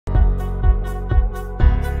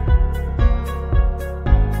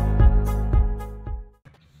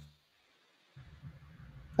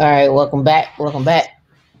All right, welcome back. Welcome back.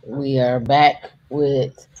 We are back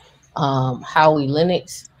with Howie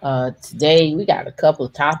Linux. Today we got a couple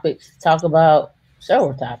of topics to talk about,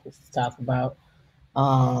 several topics to talk about.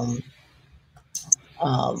 Um,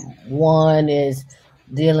 One is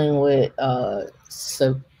dealing with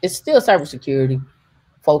so it's still cybersecurity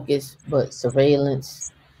focus, but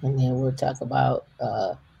surveillance, and then we'll talk about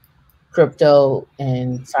crypto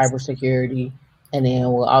and cybersecurity, and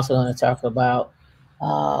then we're also going to talk about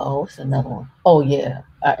what's another one? Oh yeah,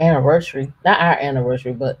 our anniversary, not our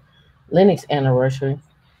anniversary, but Linux anniversary,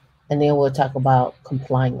 and then we'll talk about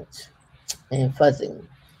compliance and fuzzing.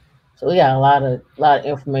 So we got a lot of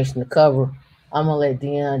information to cover. I'm gonna let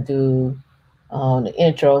Dion do the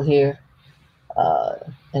intro here, uh,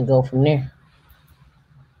 and go from there.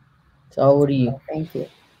 So over to you. Thank you.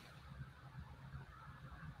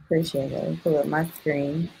 Appreciate it. Let me pull up my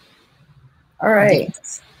screen. All Dion, right.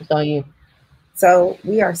 it's on you. So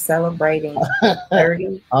we are celebrating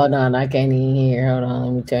 30. Hold on, I can't even hear. Hold on,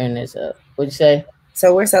 let me turn this up. What'd you say?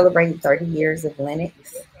 So we're celebrating 30 years of Linux.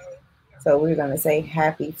 So we're going to say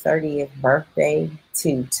happy 30th birthday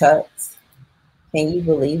to Tux. Can you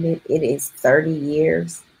believe it? It is 30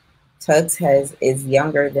 years. Is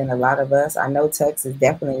younger than a lot of us. I know Tux is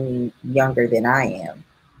definitely younger than I am.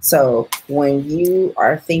 So when you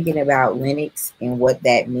are thinking about Linux and what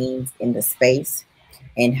that means in the space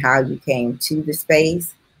and how you came to the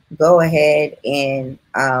space, go ahead and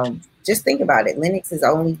just think about it. Linux has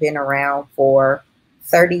only been around for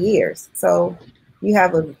 30 years. So you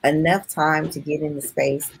have enough time to get in the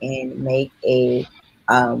space and make a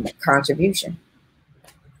contribution.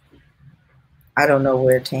 I don't know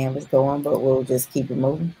where Tam is going, but we'll just keep it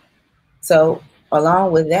moving. So,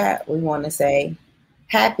 along with that, we want to say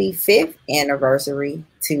happy 5th anniversary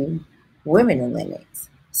to Women in Linux.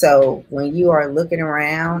 So, when you are looking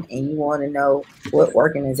around and you want to know what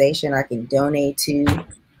organization I can donate to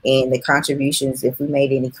and the contributions, if we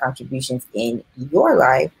made any contributions in your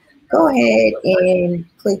life, go ahead and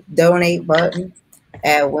click donate button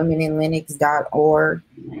at womeninlinux.org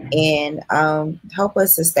and help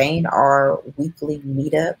us sustain our weekly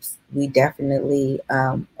meetups. We definitely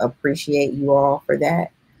appreciate you all for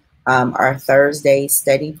that. Our Thursday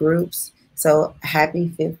study groups. So happy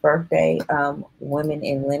 5th birthday, Women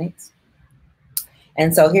in Linux.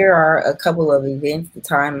 And so here are a couple of events, the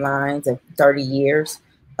timelines of 30 years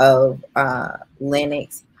of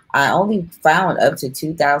Linux. I only found up to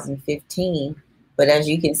 2015, but as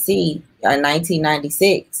you can see, in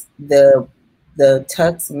 1996, the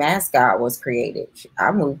Tux mascot was created.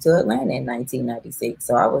 I moved to Atlanta in 1996,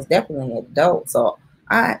 so I was definitely an adult. So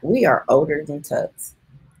we are older than Tux.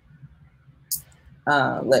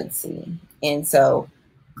 Let's see. And so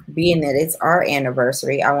being that it's our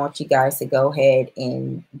anniversary, I want you guys to go ahead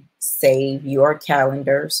and save your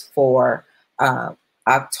calendars for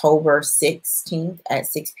October 16th at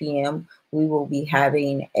 6 p.m. We will be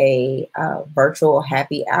having a virtual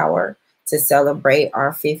happy hour to celebrate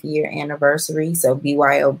our 5th year anniversary. So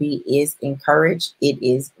BYOB is encouraged. It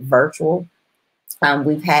is virtual.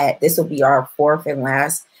 This will be our 4th and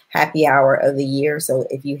last happy hour of the year. So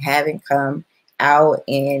if you haven't come out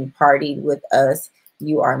and partied with us,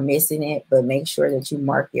 you are missing it, but make sure that you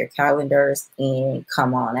mark your calendars and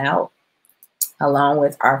come on out. Along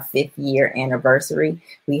with our 5th year anniversary,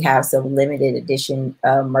 we have some limited edition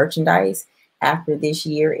merchandise. After this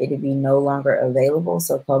year, it'll be no longer available,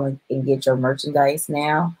 so come and get your merchandise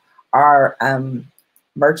now. Our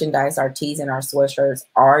merchandise, our tees and our sweatshirts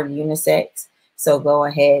are unisex, so go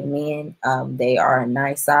ahead, men. They are a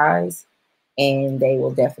nice size, and they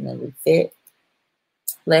will definitely fit.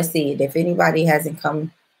 Let's see if anybody hasn't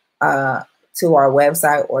come to our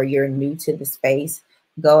website or you're new to the space,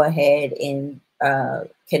 go ahead and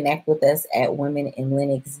connect with us at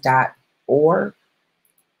womeninlinux.org.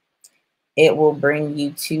 It will bring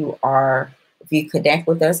you to if you connect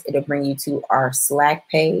with us, it'll bring you to our Slack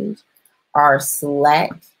page. Our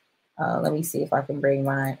Slack, let me see if I can bring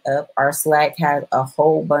mine up. Our Slack has a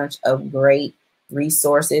whole bunch of great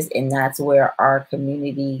resources, and that's where our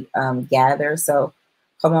community gathers. So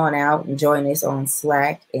come on out and join us on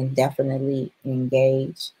Slack and definitely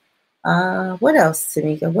engage. What else,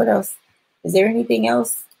 Tamika? What else? Is there anything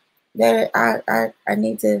else that I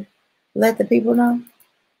need to let the people know?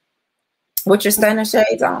 With your stunner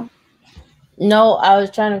shades on? No, I was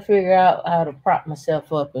trying to figure out how to prop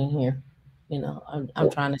myself up in here. I'm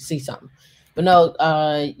trying to see something. But no,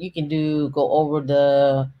 you can go over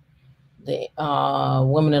the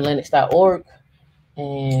womeninlinux.org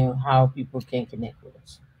and how people can connect with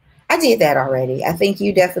us. I did that already. I think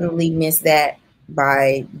you definitely missed that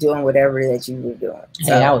by doing whatever that you were doing.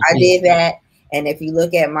 So Hey, I was I did that. And if you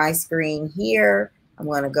look at my screen here, I'm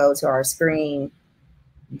going to go to our screen.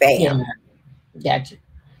 Bam. Yeah, gotcha.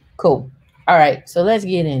 Cool. All right, so let's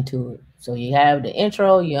get into it. So you have the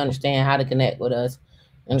intro, you understand how to connect with us,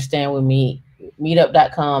 understand with me,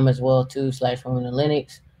 meetup.com as well too, /Women in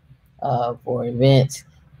Linux for events,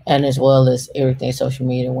 and as well as everything social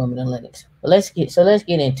media, Women in Linux. But let's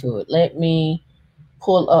get into it. Let me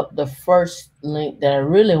pull up the first link that I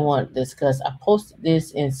really want to discuss. I posted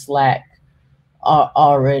this in Slack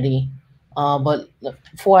already, but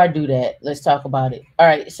before I do that, let's talk about it. All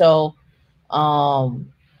right, so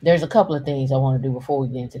there's a couple of things I want to do before we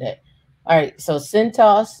get into that. All right, so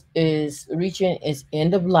CentOS is reaching its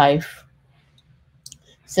end of life.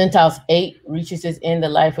 CentOS 8 reaches its end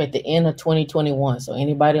of life at the end of 2021. So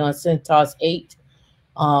anybody on CentOS 8,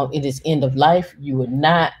 it is end of life. You would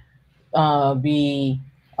not be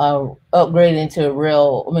upgraded into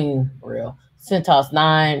real CentOS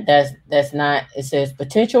 9. That's not. It says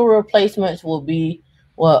potential replacements will be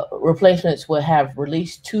replacements will have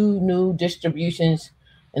released 2 new distributions,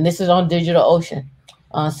 and this is on DigitalOcean.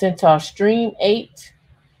 CentOS Stream 8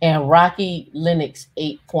 and Rocky Linux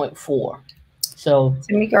 8.4. So,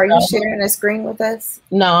 Tamika, are you sharing a screen with us?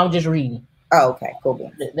 No, I'm just reading. Oh, okay,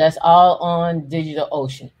 cool. That's all on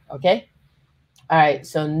DigitalOcean. Okay. All right.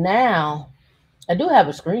 So now I do have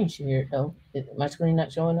a screen share though. Is my screen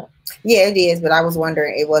not showing up? Yeah, it is, but I was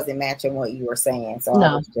wondering it wasn't matching what you were saying. So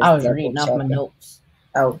no, I was reading off my notes.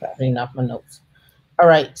 Okay. Reading off my notes. All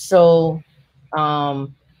right. So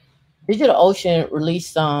DigitalOcean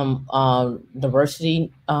released some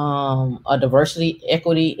diversity,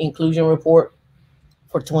 equity, inclusion report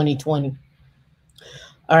for 2020.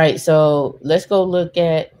 All right, so let's go look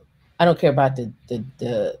at. I don't care about the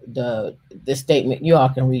statement. You all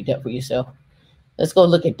can read that for yourself. Let's go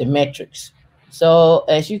look at the metrics. So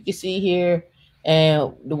as you can see here,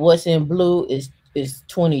 and what's in blue is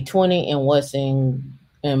 2020, and what's in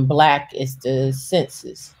black is the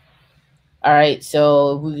census. All right,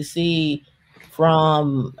 so we can see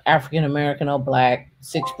from African American or Black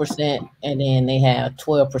 6%, and then they have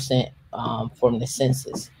 12% from the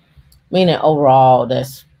census. Meaning overall,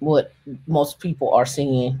 that's what most people are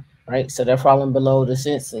seeing, right? So they're falling below the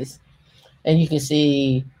census, and you can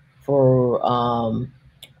see for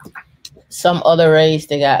some other race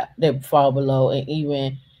they fall below, and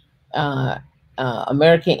even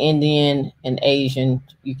American Indian and Asian,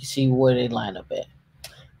 you can see where they line up at.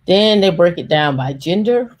 Then they break it down by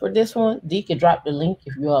gender for this one. Dee could drop the link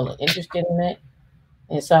if you all are interested in that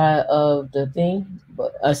inside of the thing,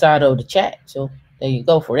 but inside of the chat. So there you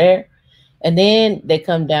go for there. And then they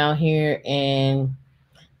come down here and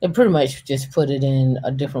they pretty much just put it in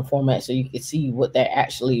a different format so you can see what that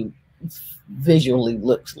actually visually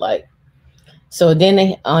looks like. So then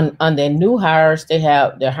they on their new hires, they're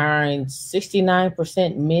hiring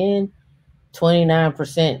 69% men,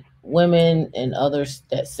 29% women, and others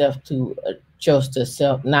that chose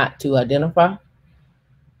to not to identify.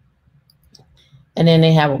 And then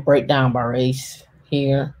they have a breakdown by race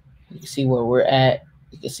here. You can see where we're at.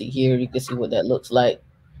 You can see here. You can see what that looks like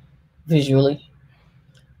visually.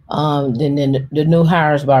 Then the new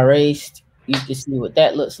hires by race. You can see what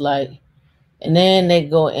that looks like. And then they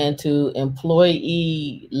go into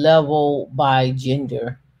employee level by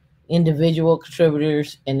gender, individual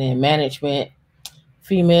contributors, and then management,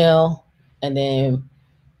 female, and then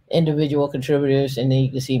individual contributors, and then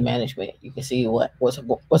you can see management. You can see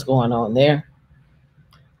what's going on there.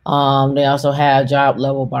 They also have job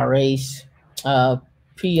level by race,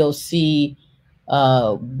 POC,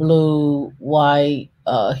 blue, white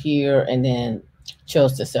here, and then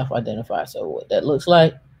chose to self-identify. So what that looks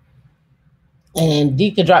like. And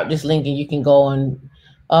Dee can drop this link and you can go and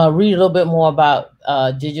read a little bit more about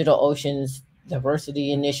DigitalOcean's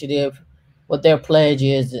diversity initiative, what their pledge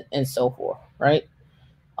is, and so forth, right?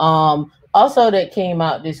 Also that came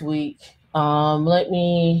out this week. Let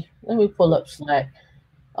me pull up Slack.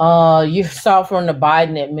 You saw from the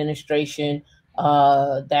Biden administration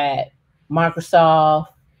that Microsoft,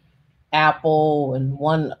 Apple, and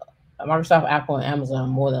Amazon,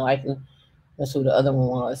 more than likely, that's who the other one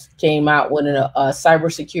was, came out with a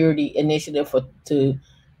cybersecurity initiative to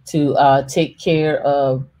take care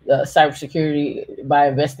of cybersecurity by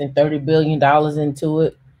investing $30 billion into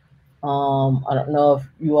it. I don't know if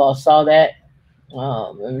you all saw that.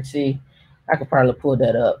 Let me see. I could probably pull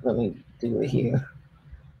that up. Let me do it here.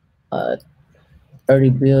 30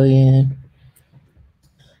 billion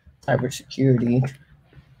cybersecurity,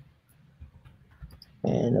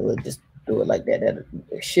 and it would just do it like that.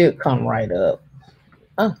 It should come right up.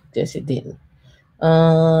 Oh, yes, it didn't.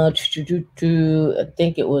 I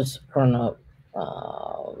think it was from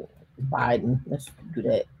Biden. Let's do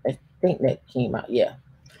that. I think that came out. Yeah,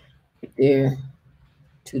 right there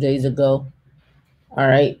 2 days ago. All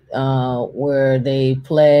right, where they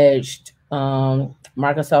pledged,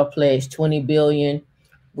 Microsoft pledged 20 billion,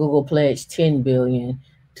 Google pledged 10 billion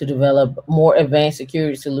to develop more advanced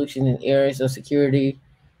security solutions in areas of security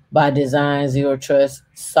by design, zero trust,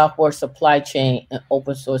 software supply chain, and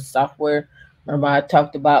open source software. Remember, I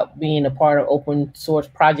talked about being a part of open source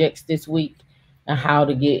projects this week and how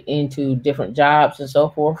to get into different jobs and so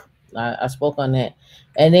forth. I spoke on that.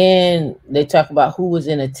 And then they talk about who was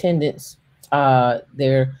in attendance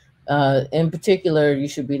there. In particular, you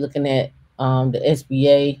should be looking at the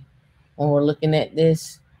SBA when we're looking at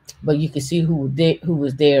this, but you can see who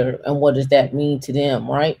was there and what does that mean to them,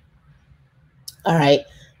 right? All right.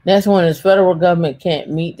 Next one is federal government can't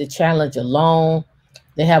meet the challenge alone.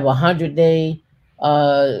 They have 100-day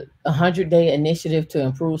initiative to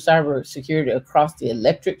improve cyber security across the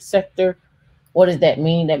electric sector. What does that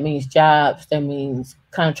mean? That means jobs. That means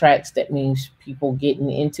contracts. That means people getting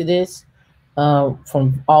into this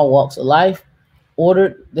from all walks of life.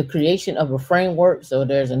 Ordered the creation of a framework. So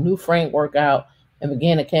there's a new framework out, and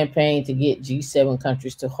began a campaign to get G7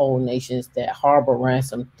 countries to hold nations that harbor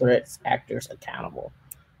ransom threats actors accountable.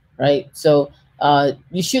 Right. So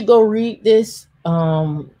you should go read this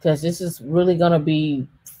because this is really going to be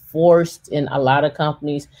forced in a lot of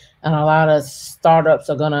companies, and a lot of startups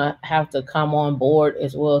are going to have to come on board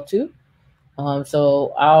as well too.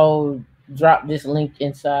 So I'll drop this link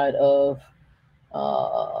inside of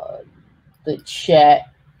the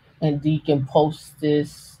chat, and Dee can post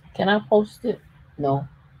this. Can I post it? No,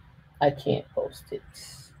 I can't post it.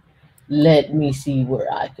 Let me see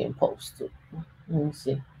where I can post it. Let me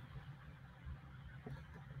see.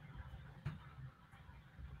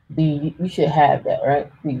 Dee, you should have that,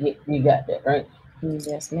 right? You got that, right?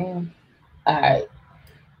 Yes, ma'am. All right.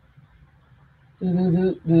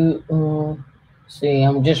 See,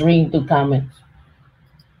 I'm just reading through comments.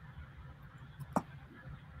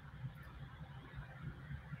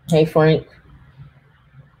 Hey, Frank.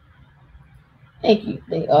 Thank you.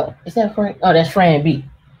 Is that Frank? Oh, that's Fran B.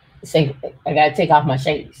 Say, I gotta take off my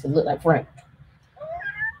shades to look like Frank.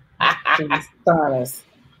 Stars.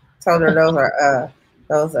 Told her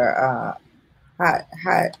those are hot.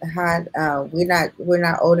 We're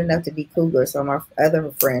not old enough to be cougars. So my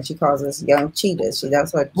other friend, she calls us young cheetahs.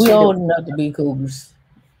 That's what we old enough to be cougars.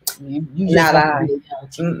 You just not I.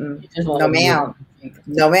 No ma'am.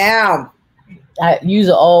 No ma'am. Use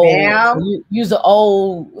an old. Use an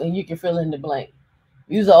old, and you can fill in the blank.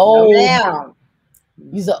 Use an old. No ma'am.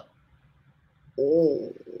 Use a.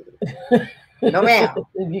 No ma'am.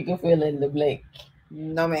 You can fill in the blank.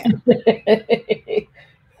 No ma'am.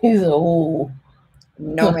 He's a old.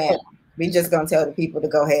 No ma'am. We just gonna tell the people to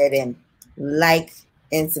go ahead and like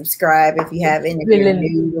and subscribe if you haven't. If you're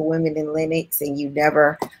new to Women in Linux and you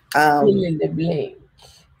never fill in the blank.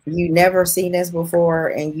 You never seen us before,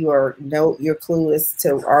 and you're clueless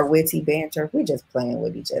to our witty banter. We're just playing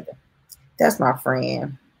with each other. That's my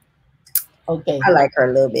friend. Okay. I like her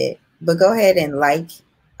a little bit. But go ahead and like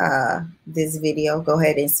this video. Go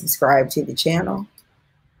ahead and subscribe to the channel.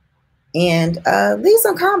 And leave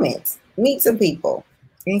some comments. Meet some people.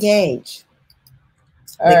 Engage.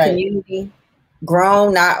 The community.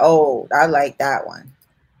 Grown, not old. I like that one.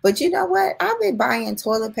 But you know what? I've been buying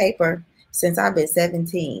toilet paper since I've been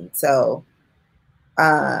 17. So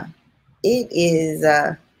it is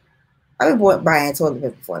I've been buying toilet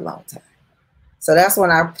paper for a long time. So that's when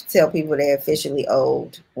I tell people they're officially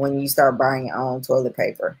old, when you start buying your own toilet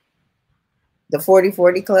paper. The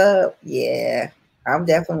 40/40 club, yeah, I'm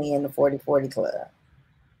definitely in the 40/40 club.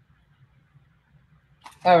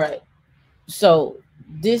 All right. So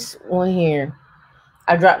this one here,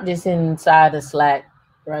 I dropped this inside of Slack,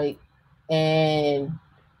 right? And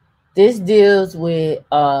this deals with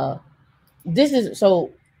this is so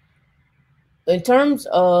in terms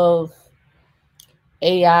of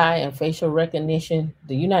AI and facial recognition,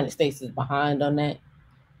 the United States is behind on that.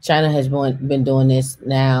 China has been doing this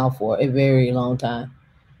now for a very long time.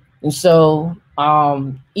 And so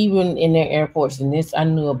even in their airports, and this, I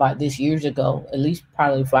knew about this years ago, at least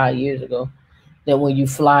probably 5 years ago, that when you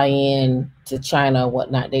fly in to China or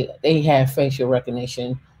whatnot, they have facial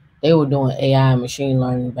recognition. They were doing AI and machine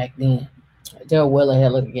learning back then. They're well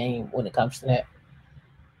ahead of the game when it comes to that.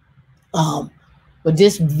 But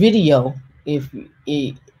this video, if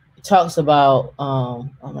it talks about, oh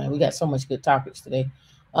man, we got so much good topics today,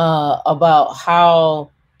 about how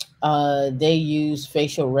they use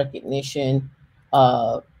facial recognition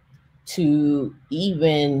to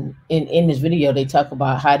even in this video, they talk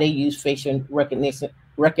about how they use facial recognition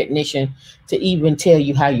recognition to even tell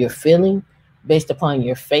you how you're feeling based upon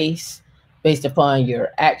your face, based upon your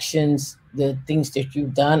actions, the things that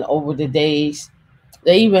you've done over the days.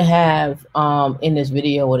 They even have in this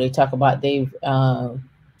video where they talk about they've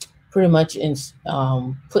pretty much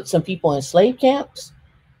put some people in slave camps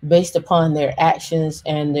based upon their actions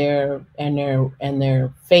and their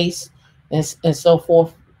face and so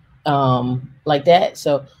forth, like that.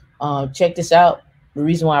 So check this out. The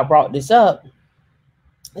reason why I brought this up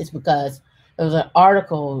is because there was an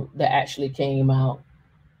article that actually came out,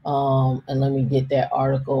 and let me get that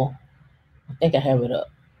article. I think I have it up.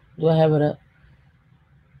 Do I have it up?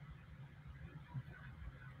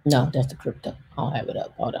 No, that's the crypto. I don't have it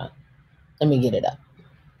up. Hold on. Let me get it up.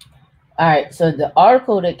 All right. So the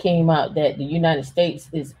article that came out that the United States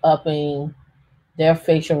is upping their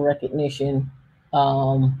facial recognition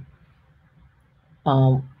in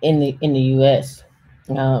the U.S.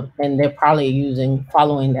 And they're probably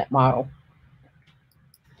following that model,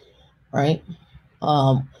 right?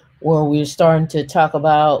 Where we're starting to talk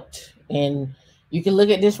about, and you can look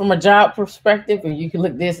at this from a job perspective, and you can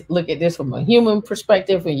look at this from a human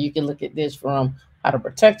perspective, and you can look at this from how to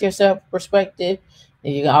protect yourself perspective,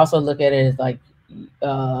 and you can also look at it as like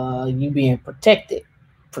you being protected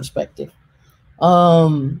perspective.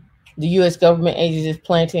 The U.S. government agencies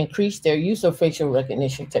plan to increase their use of facial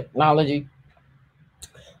recognition technology.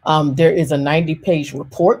 There is a 90-page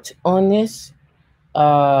report on this.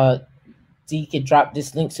 You can drop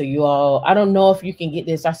this link so you all, I don't know if you can get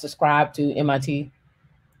this. I subscribe to MIT,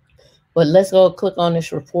 but let's go click on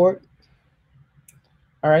this report.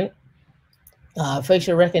 All right.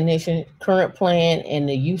 Facial recognition, current plan, and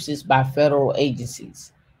the uses by federal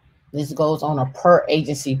agencies. This goes on a per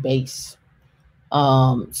agency base.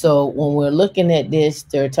 So when we're looking at this,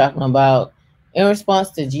 they're talking about in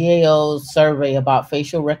response to GAO's survey about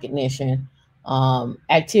facial recognition,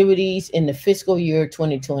 activities in the fiscal year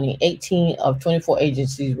 2020, 18 of 24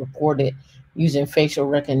 agencies reported using facial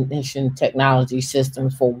recognition technology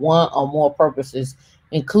systems for one or more purposes,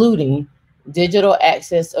 including digital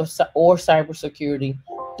access or cybersecurity,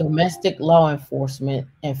 domestic law enforcement,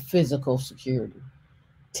 and physical security.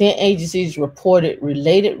 10 agencies reported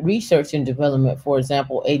related research and development. For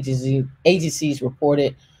example, agencies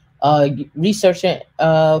reported researching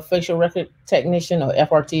facial recognition or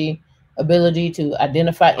FRT ability to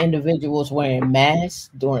identify individuals wearing masks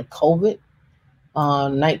during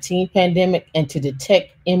COVID-19 pandemic and to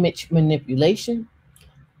detect image manipulation.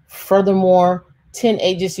 Furthermore, 10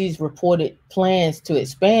 agencies reported plans to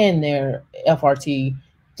expand their FRT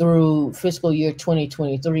through fiscal year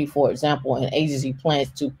 2023. For example, an agency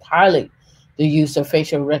plans to pilot the use of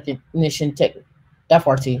facial recognition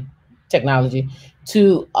FRT technology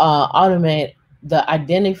to automate the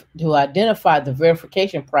identify the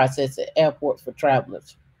verification process at airports for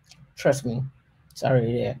travelers. Trust me, it's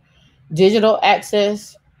already there. Digital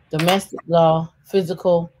access, domestic law,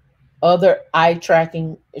 physical, other eye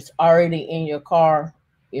tracking. It's already in your car.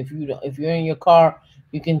 If you're in your car,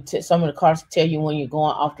 you can some of the cars tell you when you're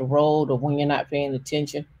going off the road or when you're not paying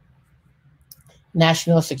attention.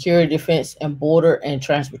 National security, defense, and border and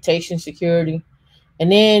transportation security.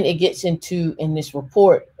 And then it gets into, in this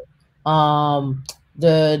report,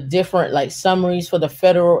 the different like summaries for the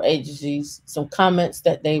federal agencies, some comments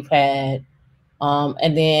that they've had,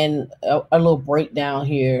 and then a little breakdown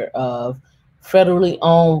here of federally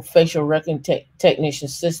owned facial recognition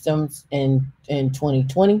systems in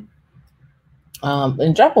 2020.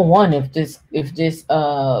 And drop a 1 if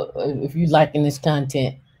you liking this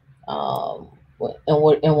content, and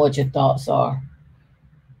what your thoughts are.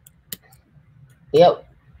 Yep.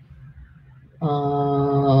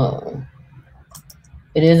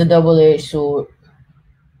 It is a double-edged sword.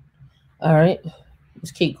 All right,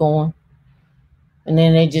 let's keep going. And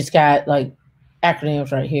then they just got like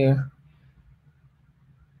acronyms right here.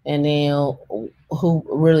 And then who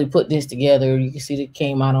really put this together? You can see it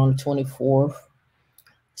came out on the 24th.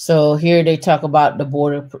 So here they talk about the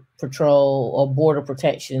Border Patrol or Border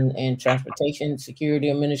Protection and Transportation Security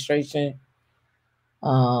Administration.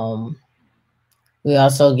 We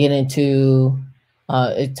also get into,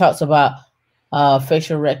 it talks about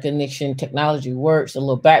facial recognition technology works, a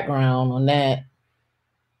little background on that.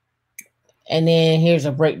 And then here's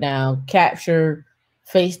a breakdown: capture,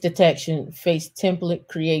 face detection, face template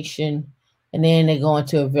creation, and then they go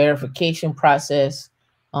into a verification process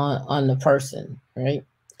on the person, right?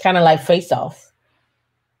 Kind of like Face Off,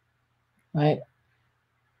 right?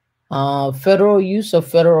 Federal use of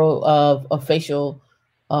facial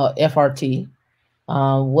FRT.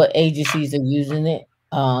 What agencies are using it,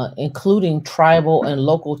 including tribal and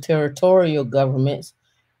local territorial governments,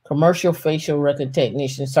 commercial facial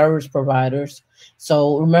recognition service providers.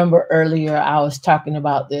 So remember earlier I was talking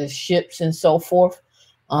about the ships and so forth,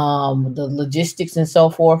 the logistics and so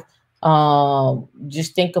forth.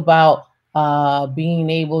 Just think about being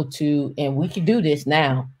able to, and we can do this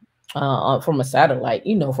now from a satellite.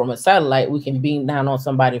 From a satellite, we can beam down on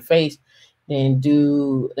somebody's face and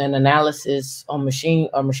do an analysis on machine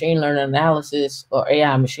learning analysis or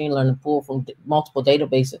AI machine learning pull from multiple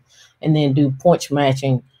databases, and then do point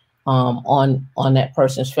matching on that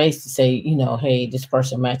person's face to say, hey, this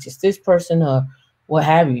person matches this person or what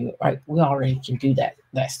have you, right? We already can do that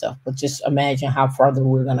stuff, but just imagine how further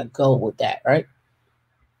we're gonna go with that, right?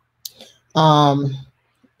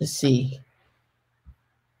 Let's see.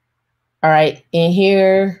 All right, in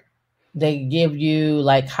here they give you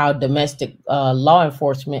like how domestic law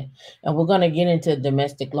enforcement, and we're gonna get into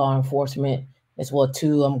domestic law enforcement as well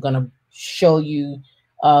too. I'm gonna show you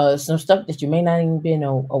some stuff that you may not even be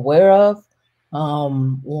aware of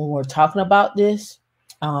when we're talking about this,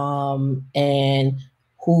 and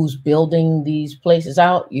who's building these places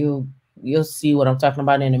out. You'll see what I'm talking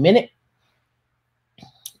about in a minute.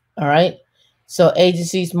 All right. So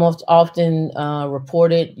agencies most often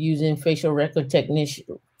reported using facial recognition,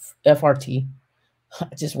 FRT.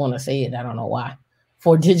 I just want to say it. I don't know why.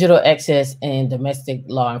 For digital access and domestic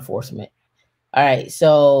law enforcement. All right.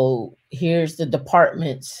 So here's the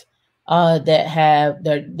departments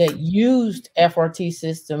that used FRT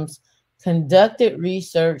systems, conducted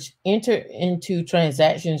research, entered into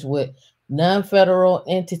transactions with non-federal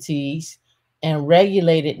entities, and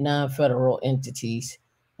regulated non-federal entities.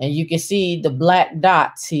 And you can see the black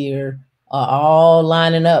dots here are all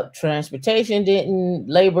lining up. Transportation didn't,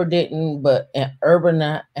 labor didn't, but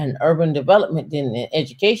urban development didn't, and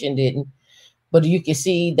education didn't. But you can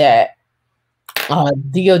see that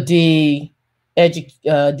DOD,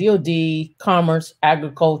 DOD, commerce,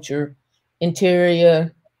 agriculture,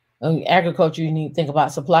 interior, agriculture, you need to think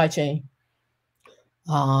about supply chain,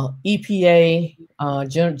 EPA,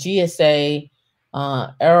 GSA,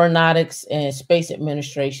 aeronautics and space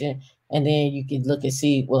administration. And then you can look and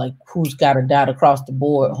see like who's got a dot across the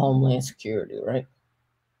board, Homeland Security, right?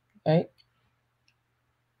 Right.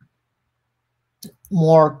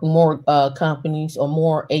 More companies or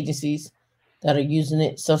more agencies that are using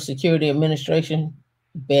it. Social Security Administration,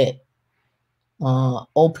 bet.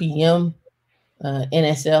 OPM,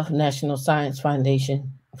 NSF, National Science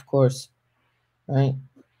Foundation, of course, right?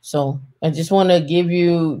 So I just want to give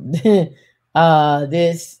you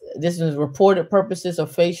this is reported purposes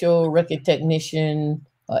of facial recognition,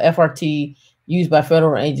 FRT, used by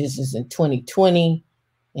federal agencies in 2020.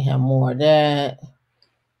 They have more of that.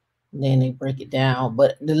 Then they break it down,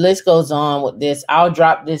 but the list goes on with this. I'll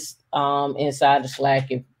drop this inside the Slack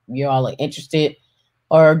if you all are interested,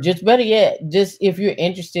 or just better yet, just if you're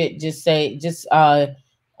interested, just hit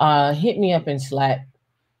me up in Slack,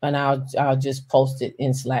 and I'll just post it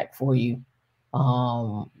in Slack for you,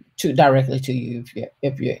 to directly to you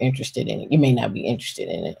if you're interested in it. You may not be interested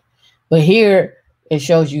in it, but here it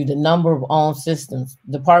shows you the number of owned systems.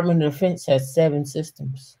 Department of Defense has 7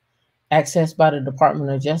 systems. Accessed by the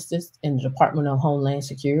Department of Justice and the Department of Homeland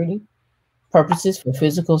Security, purposes for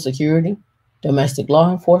physical security, domestic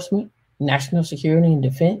law enforcement, national security and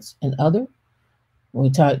defense, and other. We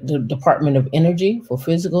talk the Department of Energy for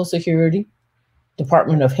physical security.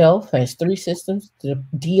 Department of Health has 3 systems. The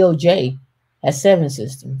DOJ has 7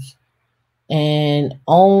 systems. And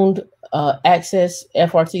owned access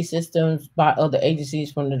FRT systems by other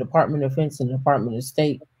agencies from the Department of Defense and the Department of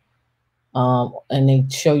State. And they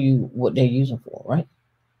show you what they're using for, right?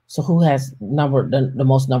 So who has the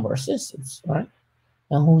most number of systems, right?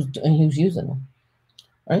 And who's using them,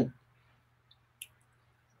 right?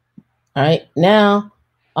 All right. Now,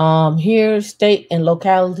 here's state and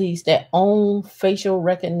localities that own facial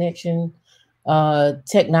recognition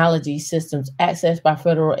technology systems accessed by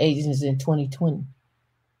federal agencies in 2020.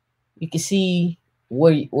 You can see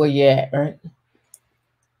where you're at, right?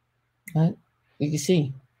 Right. You can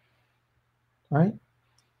see. Right?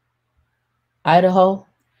 Idaho,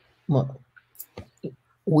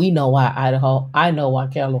 we know why Idaho. I know why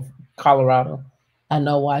Colorado. I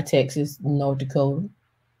know why Texas, North Dakota,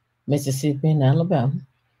 Mississippi, and Alabama.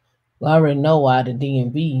 We already know why the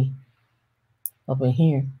DMV up in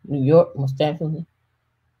here, New York, most definitely.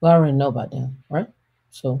 We already know about them, right?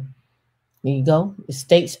 So there you go. The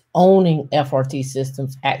states owning FRT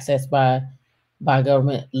systems accessed by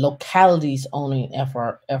government, localities owning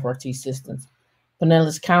FRT systems.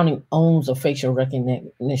 Pinellas County owns a facial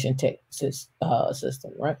recognition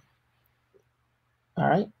system, right? All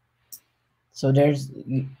right. So there's,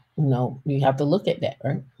 you have to look at that,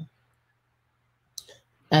 right?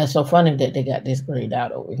 And it's so funny that they got this grayed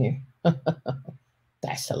out over here.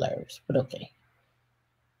 That's hilarious, but okay.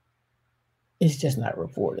 It's just not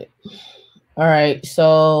reported. All right,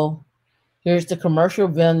 so here's the commercial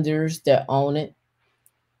vendors that own it,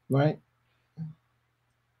 right?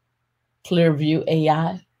 Clearview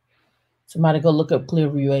AI. Somebody go look up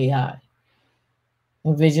Clearview AI.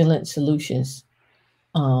 And Vigilant Solutions.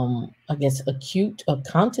 I guess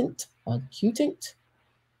Accountant,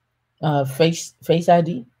 Face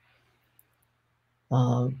ID.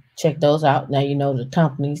 Check those out. Now you know the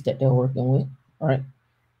companies that they're working with, all right?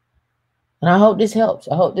 And I hope this helps.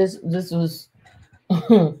 I hope this was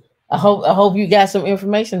I hope you got some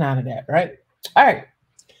information out of that, right? All right.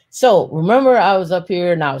 So remember I was up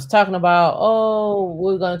here and I was talking about,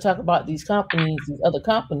 we're going to talk about these companies, these other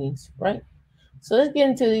companies, right? So let's get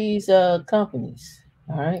into these companies.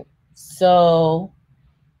 All right. So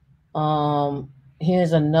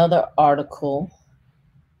here's another article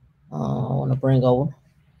I want to bring over.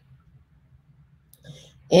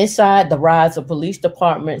 Inside the rise of police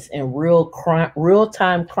departments and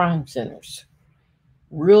real-time crime centers.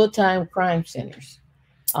 Real-time crime centers.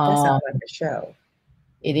 That sounds like a show.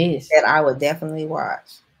 It is. That I would definitely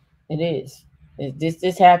watch. It is.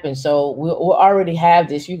 This happened. So we already have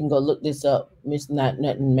this. You can go look this up. It's not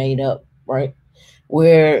nothing made up, right?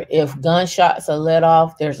 Where if gunshots are let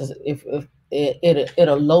off,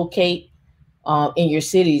 it'll locate in your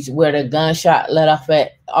cities where the gunshot let off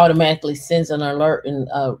at, automatically sends an alert and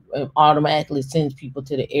automatically sends people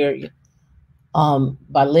to the area.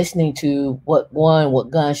 By listening to what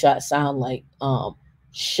gunshots sound like,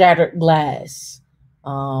 shattered glass,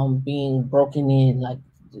 being broken in, like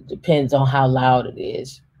it depends on how loud it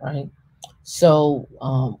is, right? So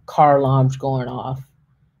car alarms going off,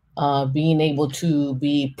 being able to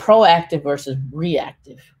be proactive versus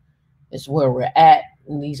reactive is where we're at,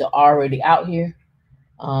 and these are already out here.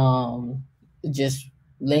 Just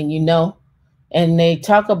letting you know. And they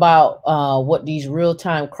talk about what these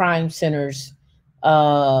real-time crime centers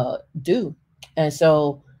do. And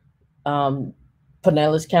so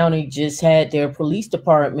Pinellas County just had their police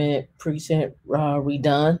department precinct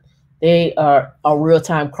redone. They are a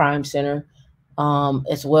real-time crime center,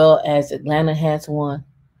 as well as Atlanta has one,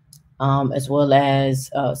 as well as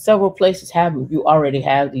several places have them. You already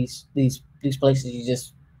have these places, you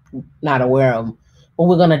just not aware of them. But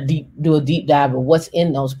we're gonna do a deep dive of what's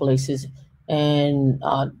in those places and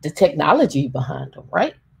the technology behind them,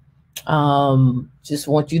 right? Just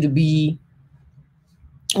want you to be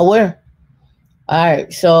aware. All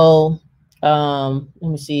right, so let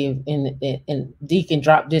me see if in Deacon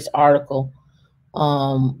dropped this article,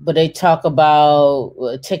 but they talk about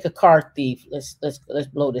take a car thief. Let's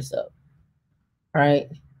blow this up. All right,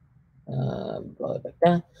 blow it back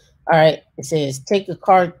down. All right, it says take a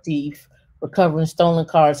car thief. Recovering stolen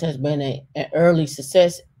cars has been an early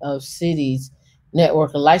success of cities'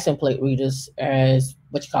 network of license plate readers, as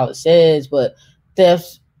what you call it says, but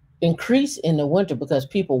thefts increase in the winter because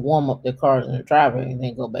people warm up their cars in the driveway and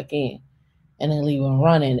then go back in and then leave them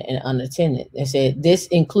running and unattended. They said this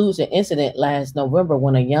includes an incident last November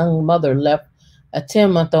when a young mother left a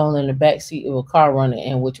 10-month-old in the backseat of a car running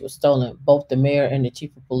and which was stolen. Both the mayor and the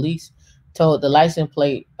chief of police told the license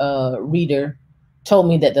plate reader told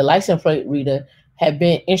me that the license plate reader had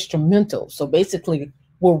been instrumental. So basically,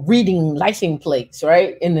 we're reading license plates,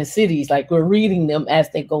 right, in the cities, like we're reading them as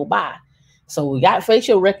they go by. So we got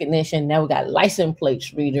facial recognition. Now we got license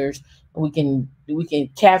plates readers. We can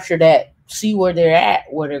capture that, see where they're at,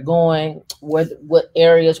 where they're going, what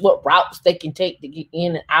areas, what routes they can take to get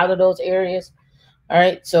in and out of those areas. All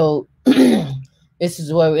right, so this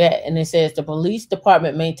is where we're at. And it says the police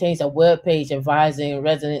department maintains a webpage advising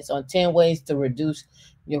residents on 10 ways to reduce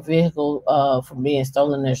your vehicle from being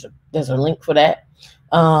stolen. There's a link for that.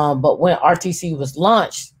 But when RTC was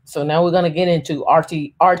launched, so now we're going to get into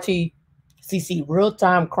RTCC,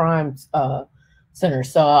 Real-Time Crime Center.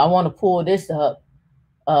 So I want to pull this up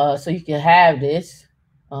so you can have this.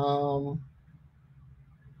 All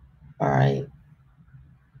right,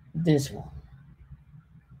 this one.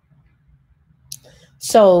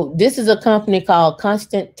 So this is a company called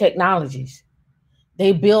Constant Technologies.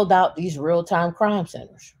 They build out these real-time crime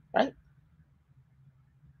centers, right?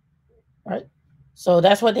 Right. So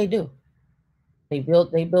that's what they do. They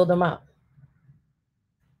build them out.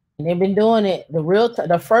 And they've been doing it.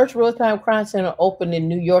 The first real-time crime center opened in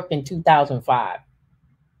New York in 2005.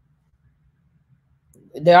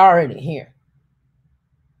 They're already here.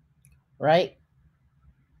 Right?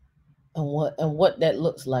 And what that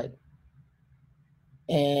looks like.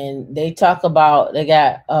 And they talk about, they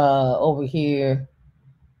got over here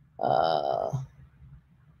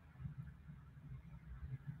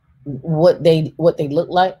what they look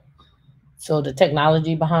like. So the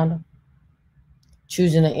technology behind them.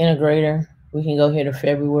 Choosing an integrator. We can go here to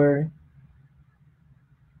February.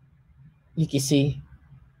 You can see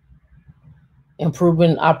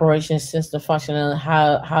improving operation system functionality,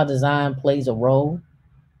 how design plays a role,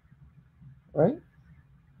 right?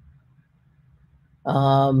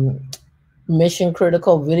 Mission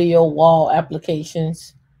critical video wall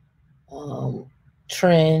applications,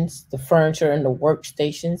 trends, the furniture and the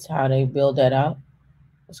workstations, how they build that out.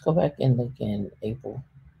 Let's go back and look in April.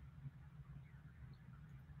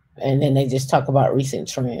 And then they just talk about recent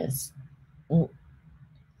trends.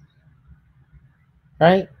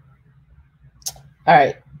 Right? All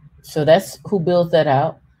right. So that's who builds that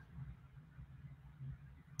out.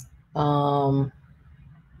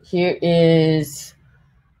 Here is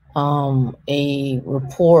a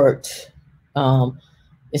report.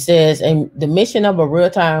 It says the mission of a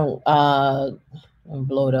real-time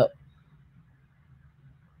blow it up.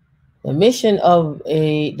 The mission of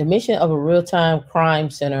a real-time crime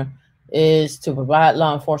center is to provide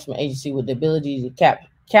law enforcement agency with the ability to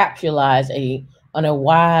capitalize on a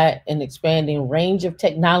wide and expanding range of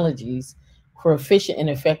technologies for efficient and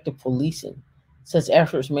effective policing. Such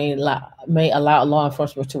efforts may allow law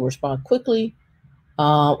enforcement to respond quickly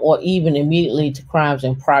or even immediately to crimes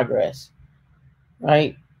in progress,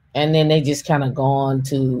 right? And then they just kind of go on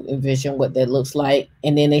to envision what that looks like.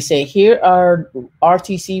 And then they say, here are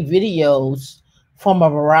RTC videos from a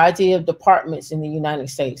variety of departments in the United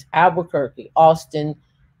States: Albuquerque, Austin,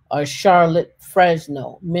 Charlotte,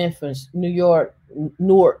 Fresno, Memphis, New York,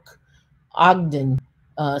 Newark, Ogden,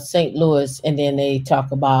 St. Louis. And then they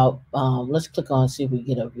talk about, let's click on, see if we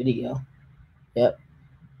get a video. Yep.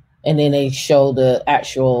 And then they show the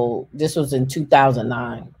actual, this was in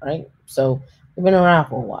 2009, right? So they've been around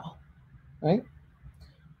for a while, right?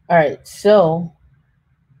 All right, so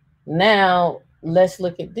now let's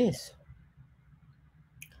look at this.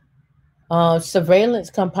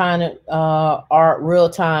 Surveillance component are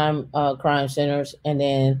real-time crime centers, and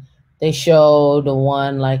then they show the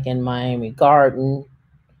one like in Miami Garden.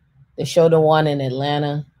 They show the one in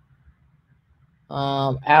Atlanta,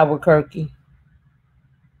 Albuquerque.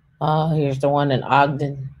 Here's the one in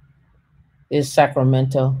Ogden. Is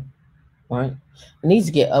Sacramento, right? It needs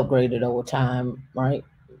to get upgraded over time, right?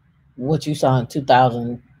 What you saw in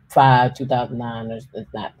 2005, 2009 is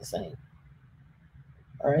not the same.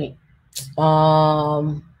 All right.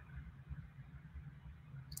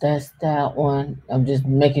 That's that one. I'm just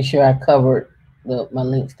making sure I covered my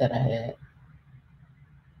links that I had.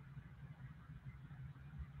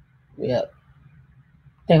 Yep.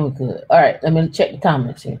 I think we could. All right, let me check the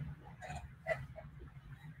comments here.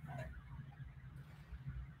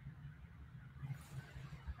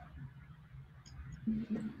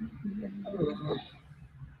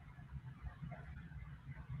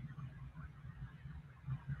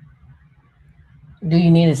 Do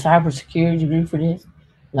you need a cybersecurity degree for this?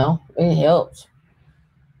 No, it helps,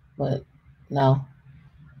 but no.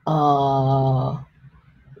 All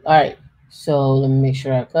right, so let me make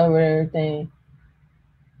sure I cover everything.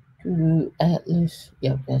 Atlas,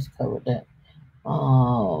 yep, that's covered that.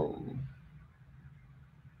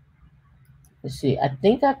 Let's see, I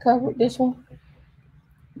think I covered this one,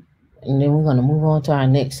 and then we're gonna move on to our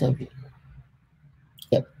next subject.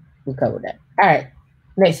 Yep, we covered that. All right,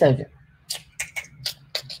 next subject.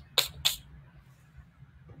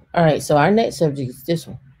 All right, so our next subject is this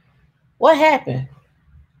one. What happened?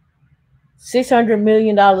 $600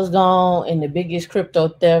 million gone in the biggest crypto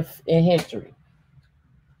theft in history.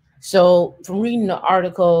 So from reading the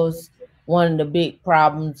articles, one of the big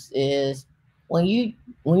problems is when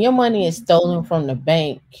your money is stolen from the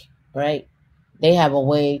bank, right? They have a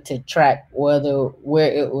way to track where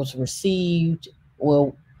it was received,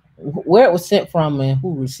 well, where it was sent from and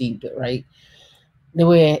who received it, right?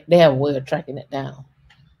 They have a way of tracking it down.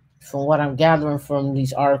 From what I'm gathering from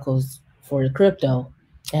these articles for the crypto,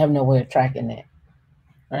 they have no way of tracking that,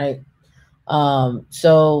 right?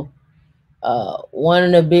 So one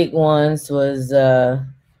of the big ones was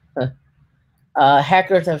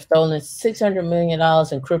hackers have stolen $600 million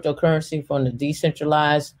in cryptocurrency from the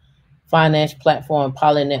decentralized finance platform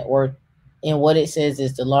Poly Network, and what it says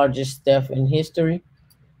is the largest theft in history.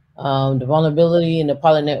 The vulnerability in the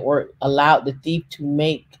Poly Network allowed the thief to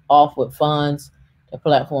make off with funds. The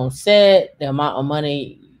platform said the amount of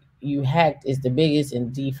money you hacked is the biggest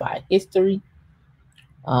in DeFi history.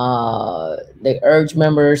 They urge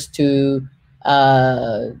members to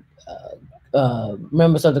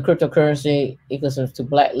members of the cryptocurrency ecosystem to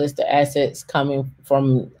blacklist the assets coming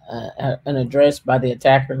from an address by the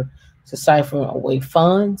attacker to siphon away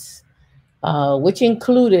funds. which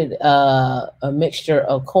included a mixture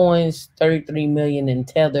of coins, 33 million in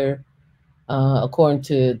Tether, according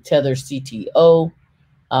to Tether CTO.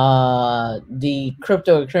 The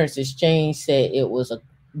cryptocurrency exchange said it was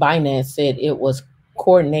Binance said it was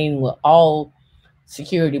coordinating with all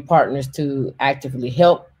security partners to actively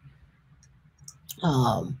help.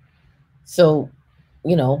 Um, so,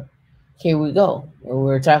 you know, here we go.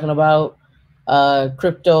 We're talking about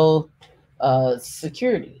crypto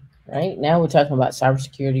security, right? Now we're talking about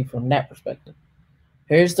cybersecurity from that perspective.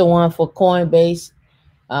 Here's the one for Coinbase.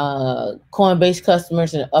 Coinbase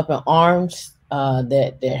customers are up in arms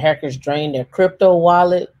that their hackers drained their crypto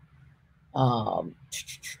wallet. Um,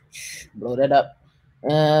 blow that up.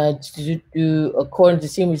 According to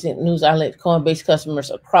CNBC news outlet, Coinbase customers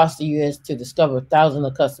across the U.S. to discover thousands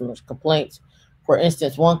of customers' complaints. For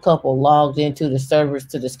instance, one couple logged into the servers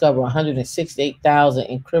to discover 168,000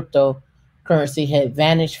 in cryptocurrency had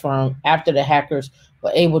vanished from after the hackers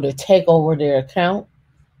were able to take over their account.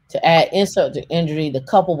 To add insult to injury, the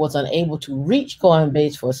couple was unable to reach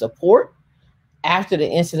Coinbase for support after the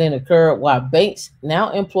incident occurred, while banks now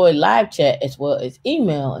employ live chat as well as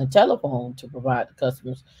email and telephone to provide the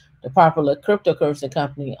customers. The popular cryptocurrency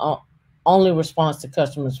company only responds to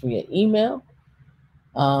customers via email.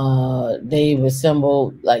 They've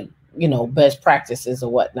assembled best practices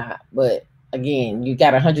or whatnot, but again, you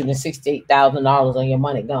got $168,000 on your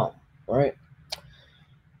money gone, right?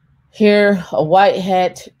 Here, a white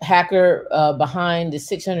hat hacker behind the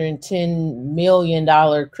 $610 million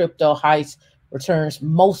crypto heist returns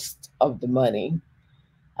most of the money.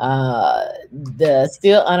 The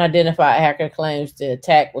still unidentified hacker claims the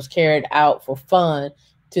attack was carried out for fun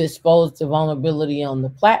to expose the vulnerability on the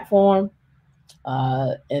platform.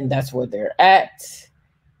 And that's where they're at.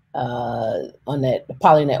 On that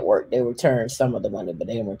Poly network, they returned some of the money, but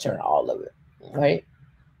they didn't return all of it, right?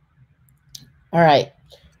 All right.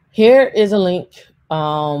 Here is a link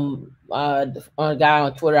on a guy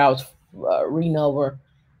on Twitter I was reading over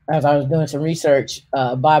as I was doing some research.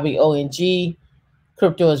 Bobby ONG,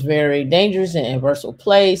 crypto is very dangerous and universal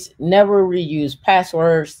place. Never reuse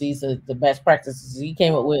passwords. These are the best practices he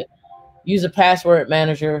came up with. Use a password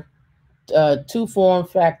manager, two-form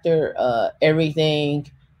factor,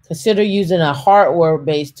 everything. Consider using a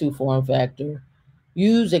hardware-based two-form factor.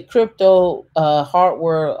 Use a crypto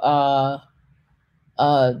hardware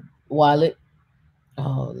wallet.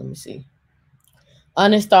 Oh, let me see.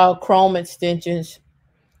 Uninstall Chrome extensions.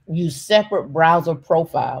 Use separate browser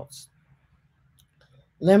profiles.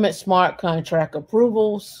 Limit smart contract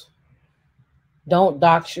approvals. Don't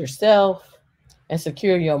dox yourself, and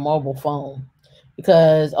secure your mobile phone.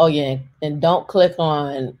 Because and don't click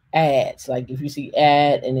on ads. Like if you see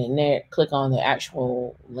ad and then there, click on the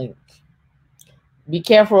actual link. Be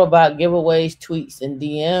careful about giveaways, tweets, and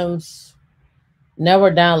DMs.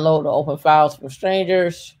 Never download or open files from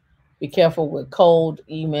strangers. Be careful with cold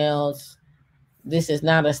emails. This is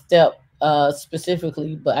not a step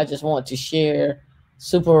specifically, but I just want to share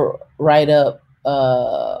super write-up.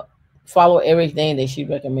 Follow everything that she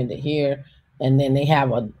recommended here. And then they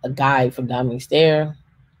have a guide for dummies there.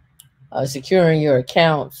 Securing your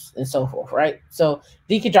accounts and so forth, right? So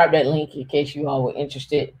you can drop that link in case you all were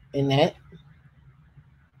interested in that.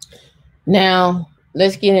 Now,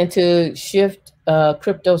 let's get into shift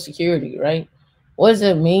crypto security, right? What does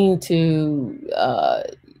it mean to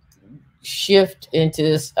shift into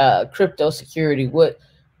this crypto security? What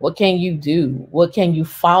can you do? What can you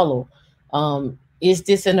follow? Is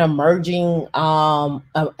this an emerging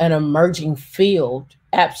field?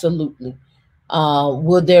 Absolutely.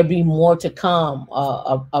 Will there be more to come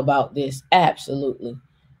about this? Absolutely.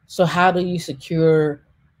 So how do you secure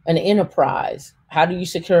an enterprise? How do you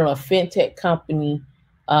secure a fintech company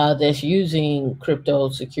that's using crypto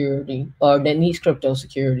security or that needs crypto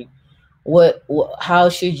security? How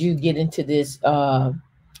should you get into this? I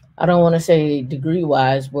don't want to say degree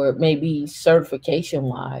wise, but maybe certification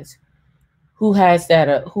wise. Who has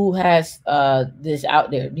that? Who has this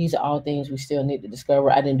out there? These are all things we still need to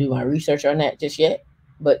discover. I didn't do my research on that just yet,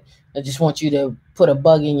 but I just want you to put a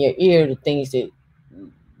bug in your ear to things that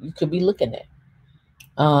you could be looking at.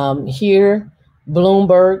 Here,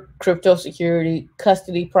 Bloomberg, crypto security,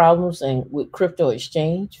 custody problems, and with crypto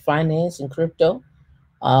exchange, finance, and crypto.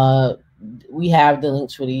 We have the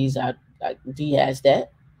links for these. D has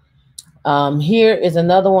that. Here is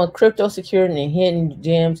another one, crypto security and hidden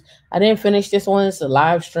gems. I didn't finish this one. It's a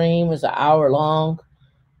live stream. It's an hour long.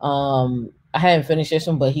 I haven't finished this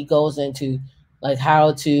one, but he goes into like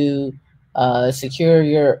how to secure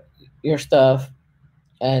your stuff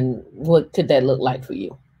and what could that look like for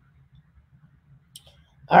you.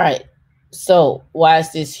 All right. So why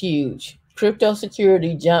is this huge? crypto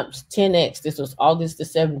security jumps 10x. This was August the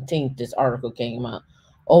 17th. This article came out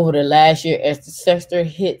over the last year as the sector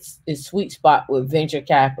hits its sweet spot with venture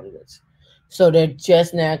capitalists. So they're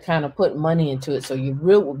just now kind of putting money into it. So you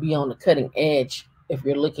really will be on the cutting edge if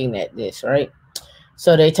you're looking at this, right?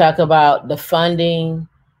 So they talk about the funding,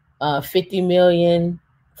 50 million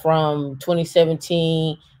from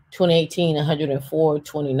 2017, 2018, 104,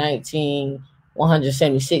 2019,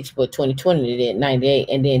 176, but 2020 they did 98,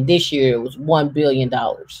 and then this year it was $1 billion,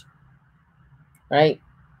 right?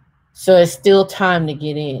 So it's still time to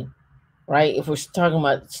get in, right? If we're talking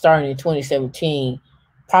about starting in 2017,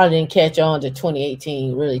 probably didn't catch on to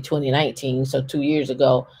 2018, really 2019, so 2 years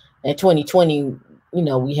ago, and 2020, you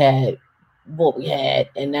know, we had what we had,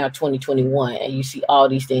 and now 2021, and you see all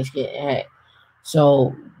these things getting hacked.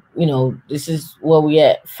 So, you know, this is where we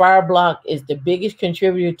at. Fireblock is the biggest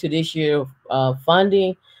contributor to this year's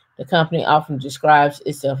funding. The company often describes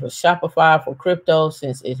itself as Shopify for crypto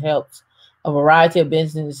since it helps a variety of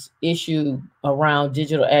business issue around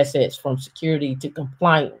digital assets from security to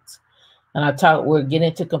compliance. And we're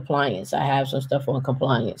getting to compliance. I have some stuff on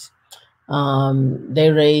compliance.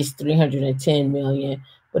 They raised 310 million,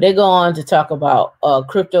 but they go on to talk about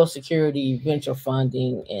crypto security, venture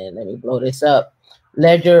funding, and let me blow this up.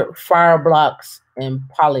 Ledger, Fireblocks, and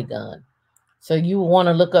Polygon. So you want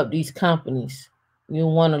to look up these companies. You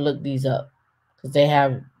want to look these up because they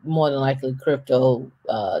have more than likely crypto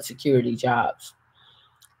security jobs.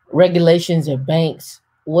 Regulations of banks.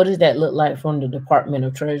 What does that look like from the Department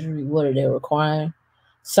of Treasury? What are they requiring?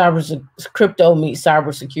 Crypto meets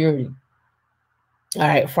cybersecurity. All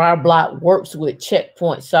right, Fireblock works with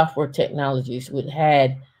Checkpoint Software Technologies, which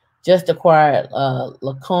had just acquired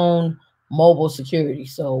Lacone Mobile Security.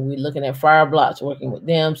 So we're looking at Fireblocks working with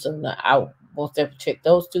them. So now I most definitely check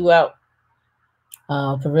those two out.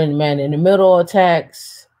 Preventing man-in-the-middle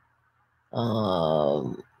attacks.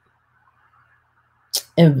 And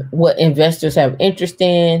what investors have interest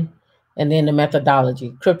in, and then the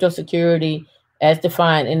methodology. Crypto security, as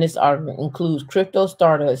defined in this article, includes crypto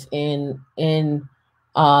startups in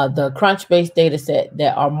the Crunchbase data set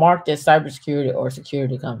that are marked as cybersecurity or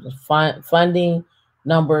security companies. Funding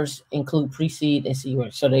numbers include pre-seed and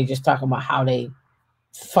seed. So they just talking about how they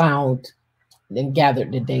found and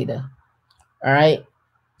gathered the data. All right.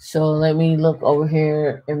 So let me look over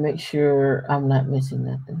here and make sure I'm not missing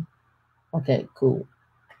nothing. Okay, cool.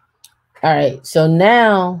 All right. So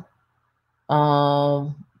now,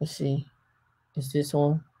 let's see. Is this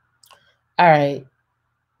one? All right.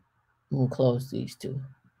 I'm gonna close these two.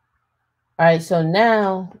 All right, so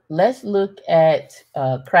now let's look at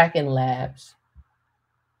Kraken Labs.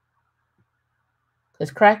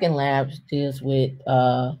 Because Kraken Labs deals with,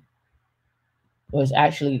 was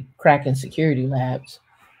actually Kraken Security Labs.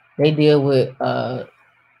 They deal with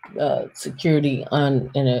security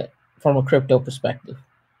from a crypto perspective,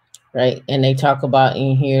 right? And they talk about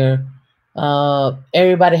in here,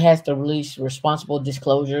 everybody has to release responsible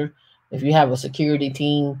disclosure if you have a security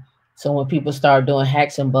team. So when people start doing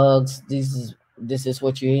hacks and bugs, this is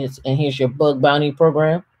what you is, and here's your bug bounty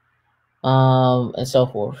program, and so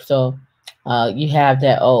forth. So you have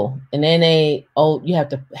that. And then you have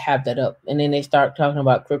to have that up, and then they start talking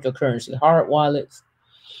about cryptocurrency hard wallets,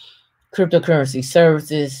 cryptocurrency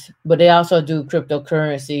services, but they also do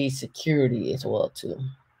cryptocurrency security as well too.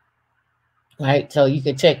 All right, so you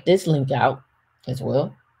can check this link out as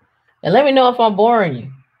well, and let me know if I'm boring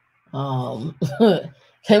you.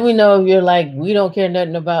 Let me know if you're like, we don't care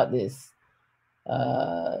nothing about this.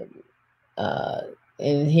 And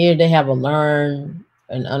here they have a learn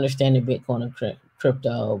and understanding Bitcoin and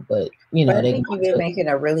crypto, but you know, I think you've been making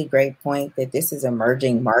a really great point that this is an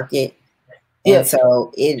emerging market. And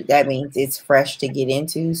so that means it's fresh to get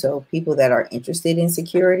into. So people that are interested in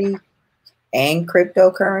security and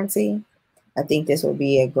cryptocurrency, I think this will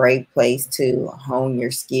be a great place to hone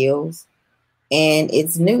your skills. And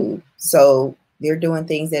it's new. So they're doing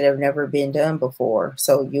things that have never been done before.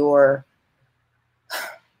 So your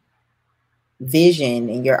vision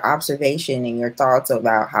and your observation and your thoughts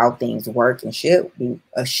about how things work and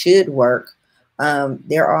should work,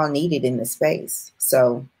 they're all needed in the space.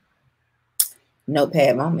 So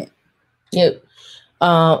notepad moment. Yep.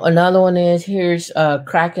 Another one is here's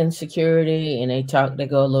Kraken Security, and they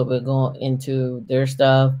go a little bit going into their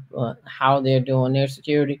stuff, how they're doing their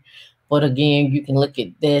security. But again, you can look at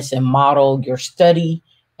this and model your study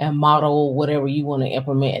and model whatever you want to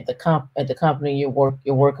implement at the company you're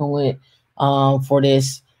working with for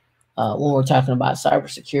this when we're talking about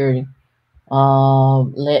cybersecurity.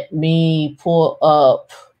 Let me pull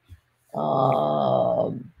up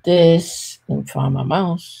this and find my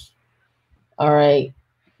mouse. All right.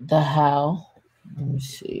 the how. Let me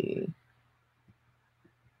see.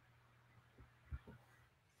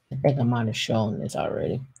 I think I might have shown this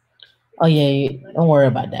already. Oh yeah, don't worry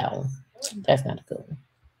about that one. That's not a good one.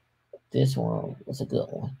 This one was a good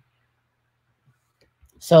one.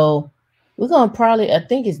 So we're gonna probably, I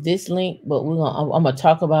think it's this link, but I'm gonna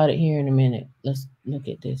talk about it here in a minute. Let's look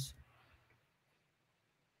at this.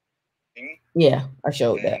 Yeah, I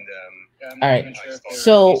showed that. All right.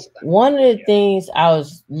 So one of the things I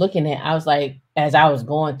was looking at, I was like, as I was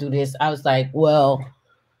going through this, I was like, well,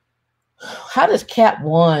 how does Cap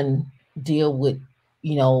One deal with,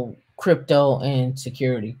 crypto and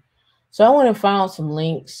security? So I went and found some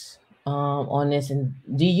links on this, and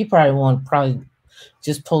D, you probably want to probably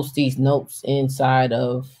just post these notes um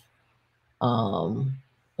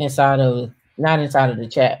inside of not inside of the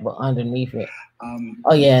chat, but underneath it.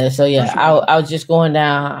 Oh yeah, so yeah, I was just going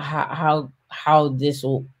down how this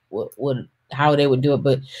would how they would do it,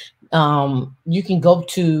 but you can go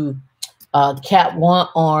to Cap One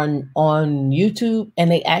on YouTube,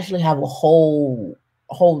 and they actually have a whole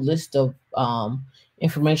list of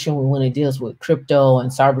information when it deals with crypto and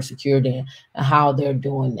cybersecurity and how they're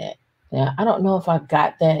doing that. Now, I don't know if I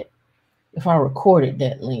got that, if I recorded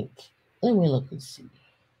that link. Let me look and see.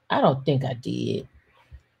 I don't think I did.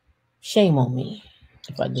 Shame on me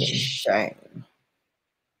if I didn't. Shame.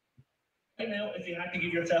 If you have to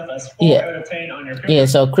give yourself a 4 out of 10 on your crypto. Yeah,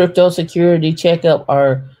 so crypto security checkup.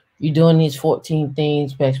 Are you doing these 14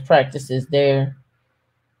 things, best practices there?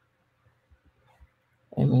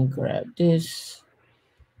 Let me grab this.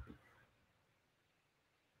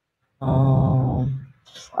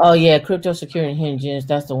 Oh yeah, crypto security hinges.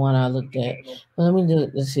 That's the one I looked at. But let me do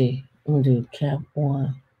it. Let's see. Let me do Cap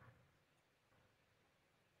One.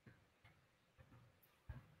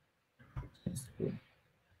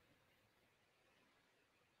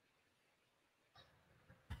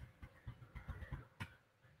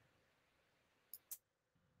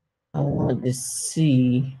 I wanted to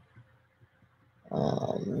see.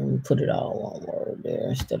 Let me put it all one word there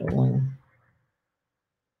instead of one.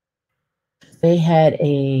 They had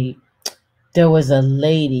there was a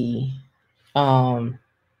lady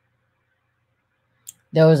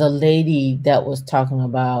that was talking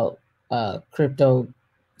about crypto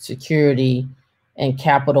security and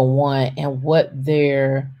Capital One and what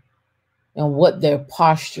their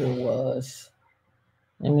posture was.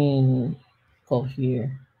 I mean, go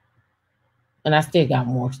here. And I still got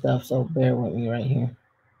more stuff, so bear with me right here.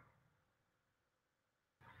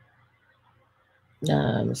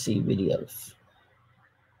 Let me see videos.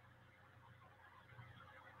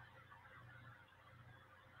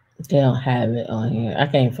 They don't have it on here. I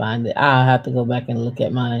can't find it. I'll have to go back and look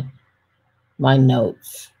at my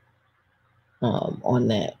notes on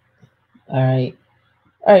that. All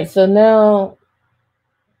right. So now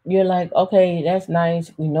you're like, okay, that's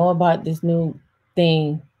nice. We know about this new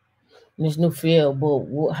thing, this new field,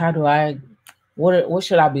 but how do I? What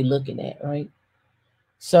should I be looking at, right?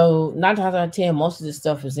 So 9 times out of 10, most of this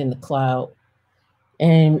stuff is in the cloud,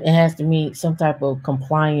 and it has to meet some type of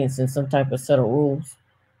compliance and some type of set of rules.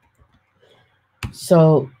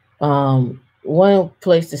 So one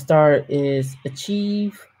place to start is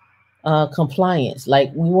achieve compliance.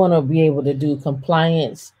 Like we want to be able to do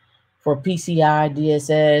compliance for PCI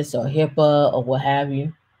DSS or HIPAA or what have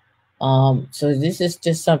you. So this is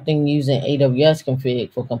just something using AWS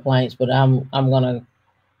config for compliance, but I'm gonna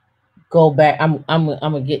go back. I'm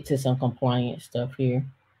gonna get to some compliance stuff here.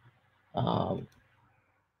 And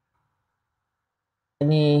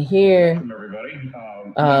then here,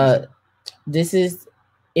 this is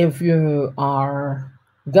if you are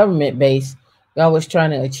government based, you're always trying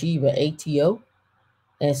to achieve an ATO.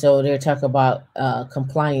 And so they're talking about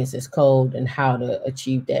compliance as code and how to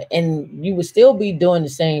achieve that. And you would still be doing the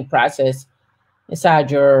same process inside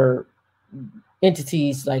your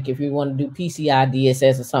entities. Like if you want to do PCI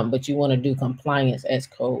DSS or something, but you want to do compliance as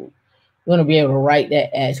code, you want to be able to write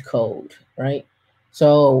that as code, right?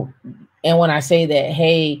 So, and when I say that,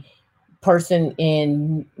 hey, person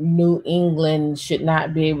in New England should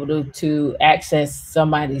not be able to access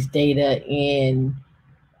somebody's data in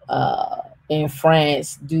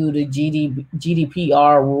France due to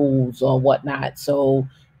GDPR rules or whatnot. So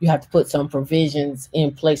you have to put some provisions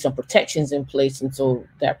in place, some protections in place, and so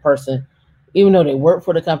that person, even though they work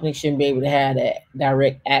for the company, shouldn't be able to have that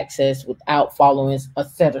direct access without following a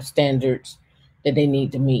set of standards that they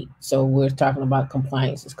need to meet. So we're talking about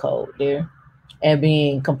compliance as code there, and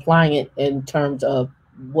being compliant in terms of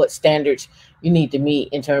what standards you need to meet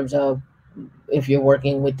in terms of if you're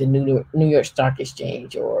working with the New York Stock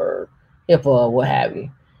Exchange or HIPAA or what have you.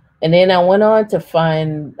 And then I went on to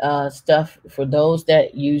find stuff for those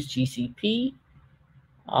that use GCP,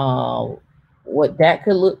 what that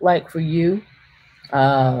could look like for you,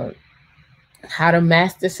 how to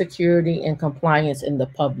master security and compliance in the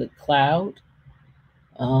public cloud.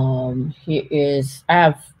 Here is, I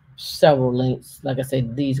have several links. Like I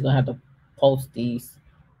said, these are gonna have to post these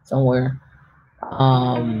somewhere.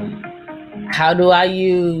 How do I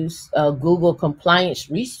use Google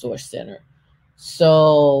Compliance Resource Center?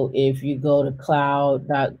 So if you go to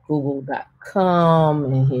cloud.google.com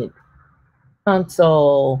and hit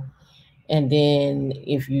console, and then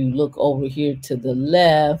if you look over here to the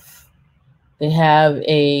left, they have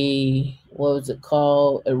a, what was it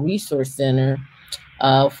called? A resource center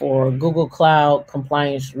for Google Cloud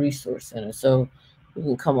Compliance Resource Center. So we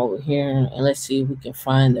can come over here and let's see if we can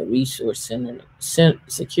find the resource center.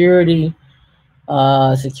 Security,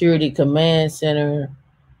 Security Command Center,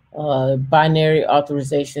 binary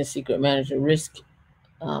authorization, secret manager risk.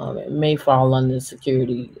 It may fall under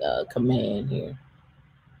security command here.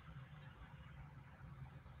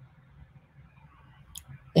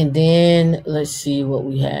 And then let's see what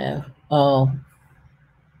we have. Oh,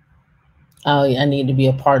 I need to be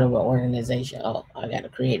a part of an organization. Oh, I got to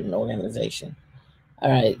create an organization. All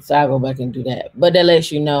right, so I'll go back and do that. But that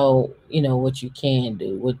lets you know what you can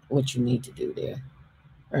do, what you need to do there.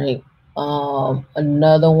 All right.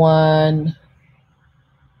 Another one.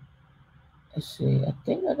 Let's see. I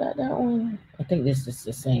think I got that one. I think this is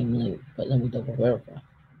the same link, but let me double verify.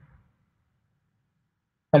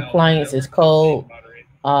 Compliance is code.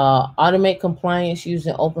 Automate compliance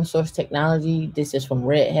using open source technology. This is from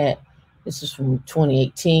Red Hat. This is from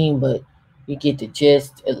 2018, but you get the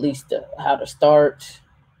gist, at least how to start.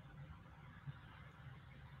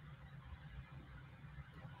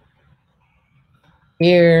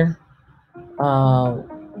 Here, how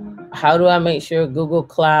do I make sure Google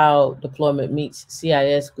Cloud deployment meets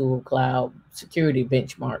CIS Google Cloud security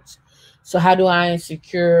benchmarks? So how do I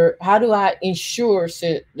ensure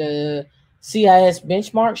the CIS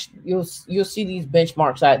benchmarks? You'll see these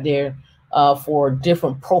benchmarks out there for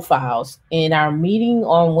different profiles. In our meeting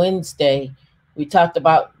on Wednesday, we talked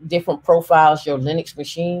about different profiles your Linux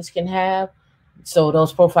machines can have. So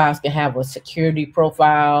those profiles can have a security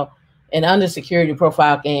profile, and under security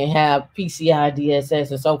profile can have PCI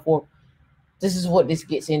DSS and so forth. This is what this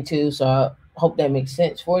gets into. So I hope that makes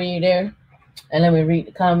sense for you there. And let me read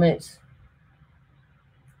the comments.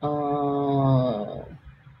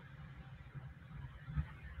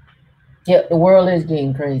 Yep, the world is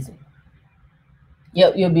getting crazy.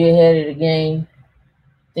 Yep, you'll be ahead of the game.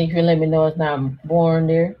 Thank you for letting me know it's not boring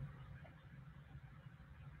there.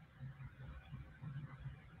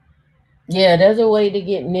 Yeah, there's a way to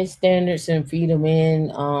get NIST standards and feed them in.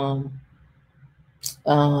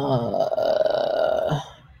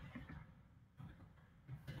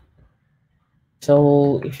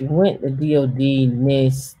 So if you went to DoD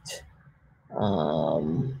NIST,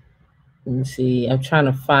 let me see. I'm trying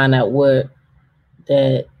to find out what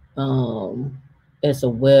that it's a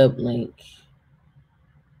web link.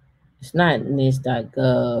 It's not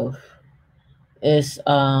NIST.gov. It's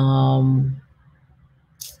I'm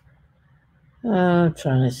trying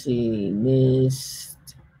to see NIST.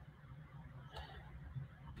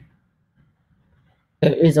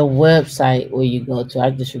 There is a website where you go to.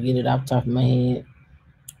 I just forget it off the top of my head.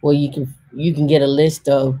 Where you can get a list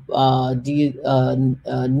of NIST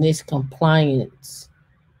compliance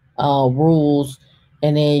rules,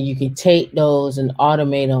 and then you can take those and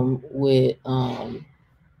automate them with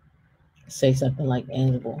say something like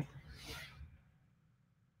Ansible.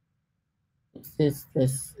 This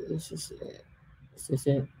is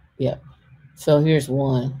it. Yeah. So here's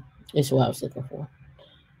one. This is what I was looking for.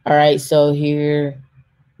 All right. So here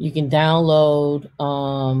you can download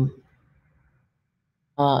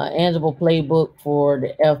Ansible playbook for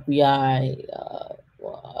the FBI.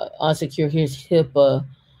 Unsecure. Here's HIPAA.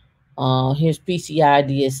 Here's PCI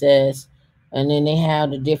DSS, and then they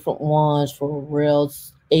have the different ones for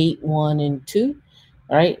Rails 8, 1, and 2.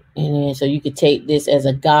 All right, and then so you could take this as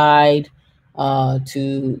a guide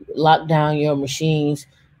to lock down your machines.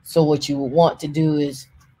 So what you would want to do is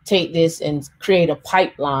take this and create a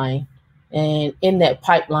pipeline, and in that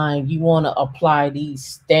pipeline, you want to apply these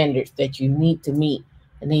standards that you need to meet,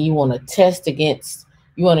 and then you want to test against.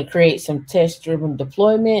 You want to create some test-driven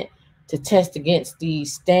deployment to test against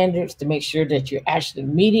these standards to make sure that you're actually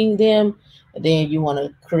meeting them. And then you want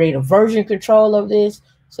to create a version control of this.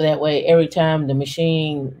 So that way, every time your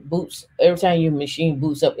machine boots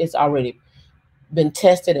up, it's already been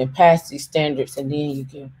tested and passed these standards. And then you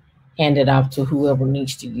can hand it off to whoever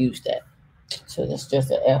needs to use that. So that's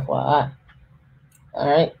just an FYI. All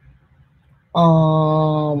right.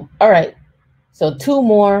 All right. So two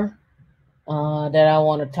more that I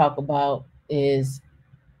want to talk about is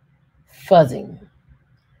fuzzing.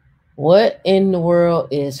 What in the world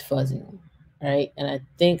is fuzzing? Right? And I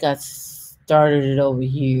think I started it over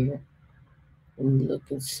here. Let me look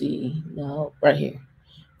and see. No, right here.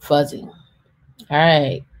 Fuzzing. All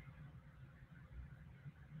right.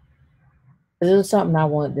 This was something I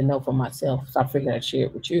wanted to know for myself, so I figured I'd share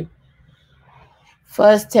it with you.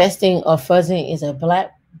 Fuzz testing or fuzzing is a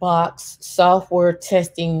black box software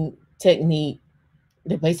testing technique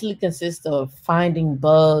that basically consists of finding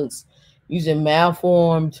bugs using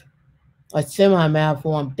malformed or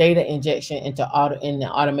semi-malformed data injection in an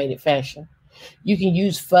automated fashion. You can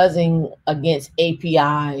use fuzzing against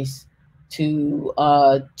APIs to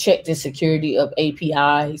check the security of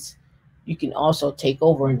APIs. You can also take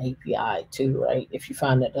over an API too, right? If you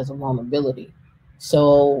find that there's a vulnerability.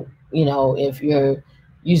 So, if you're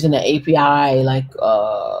using an API like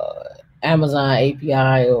Amazon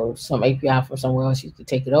API or some API from somewhere else, you can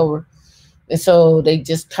take it over. And so they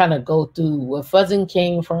just kind of go through where fuzzing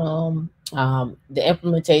came from, the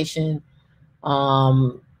implementation,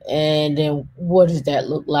 and then what does that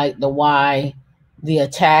look like, the why, the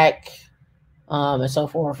attack, and so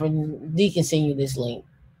forth. And you can send you this link.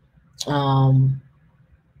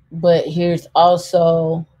 But here's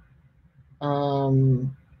also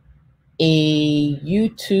a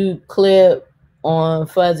YouTube clip on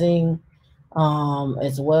fuzzing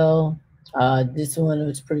as well. This one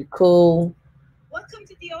was pretty cool. Welcome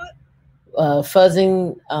to the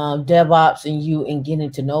fuzzing, DevOps and you and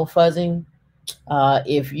getting to know fuzzing.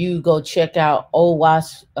 If you go check out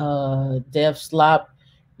OWASP DevSlop,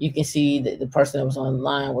 you can see that the person that was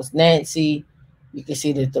online was Nancy. You can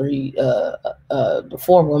see the the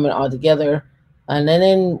four women all together, and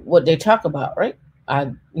then what they talk about, right?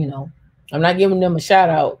 I'm not giving them a shout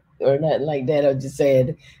out or nothing like that. I just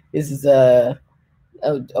said this is a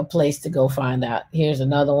place to go find out. Here's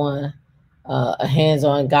another one, a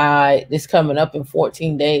hands-on guide. This coming up in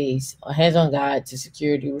 14 days. A hands-on guide to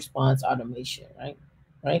security response automation.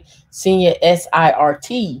 Right. Senior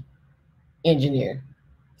SIRT engineer.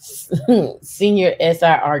 Senior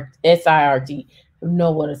SIRT. You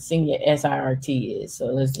know what a senior SIRT is. So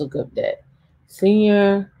let's look up that.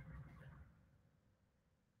 Senior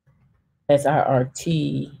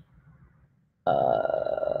SIRT.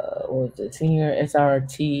 What was it? Senior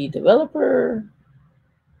SIRT developer.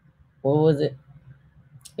 What was it?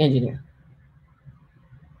 Engineer.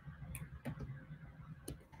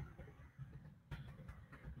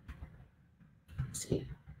 Let's see.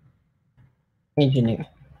 Engineer.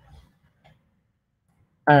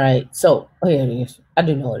 All right. So, here it is. I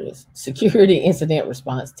do know what it is. Security Incident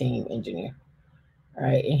Response Team Engineer. All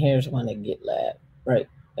right. And here's one at GitLab. Right.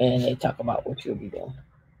 And they talk about what you'll be doing,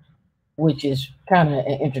 which is kind of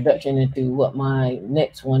an introduction into what my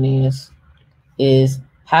next one is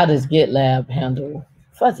how does GitLab handle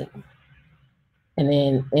fuzzing? And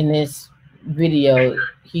then in this video,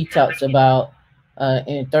 he talks about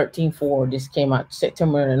in 13.4, this came out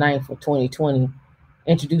September the 9th of 2020,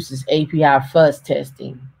 introduces API fuzz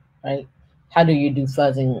testing, right? How do you do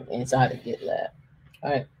fuzzing inside of GitLab?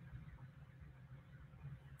 All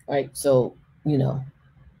right, so,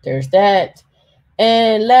 there's that.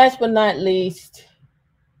 And last but not least,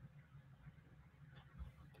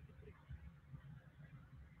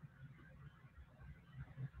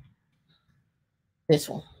 this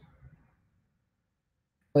one,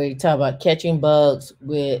 where you talk about catching bugs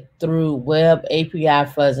through web API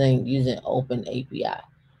fuzzing using Open API.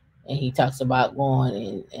 And he talks about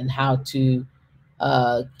going and how to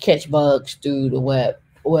catch bugs through the web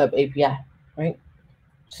API, right?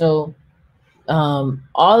 So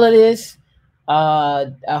all of this,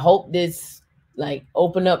 I hope this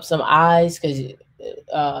open up some eyes, because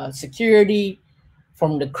security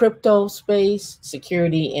from the crypto space,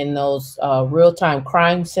 security in those real-time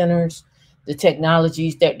crime centers, the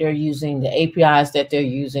technologies that they're using, the APIs that they're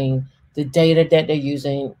using, the data that they're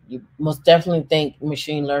using. You most definitely think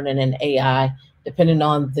machine learning and AI, depending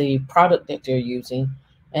on the product that they're using.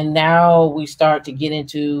 And now we start to get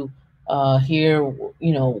into here,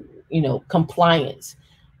 compliance.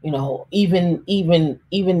 Even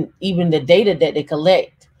the data that they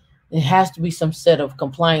collect, it has to be some set of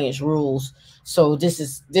compliance rules. So this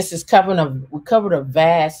is covered a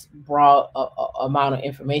vast, broad amount of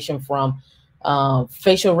information, from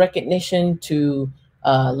facial recognition to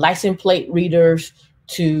license plate readers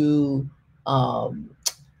to how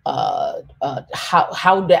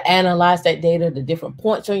to analyze that data, the different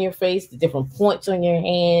points on your face, the different points on your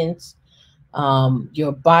hands,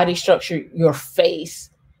 your body structure, your face.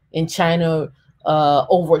 In China,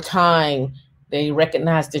 over time they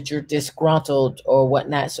recognize that you're disgruntled or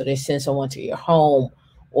whatnot, so they send someone to your home,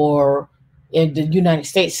 or in the United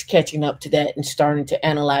States catching up to that and starting to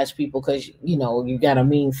analyze people because you got a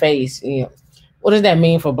mean face. What does that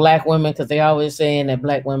mean for black women? Because they always saying that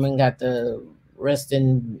black women got the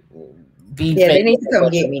resting B Yeah, face. they need to come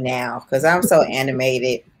get me now because I'm so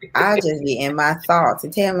animated. I just be in my thoughts.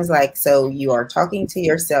 And Tam is like, so you are talking to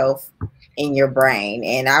yourself in your brain,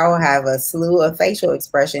 and I will have a slew of facial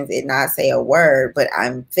expressions and not say a word, but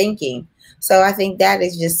I'm thinking. So I think that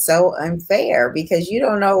is just so unfair because you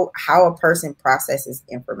don't know how a person processes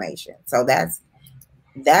information. So that's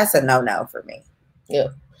a no-no for me.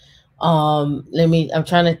 Yep. I'm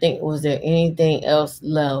trying to think, was there anything else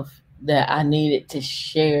left that I needed to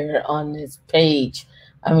share on this page?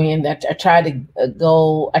 I mean, I try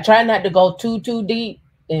not to go too deep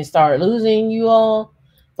and start losing you all,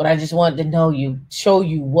 but I just wanted to show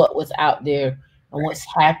you what was out there and what's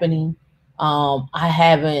happening.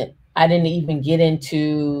 I didn't even get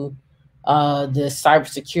into the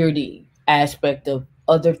cybersecurity aspect of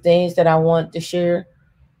other things that I want to share.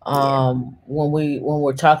 When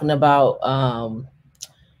we're talking about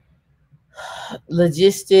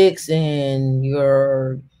logistics and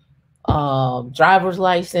your driver's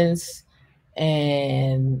license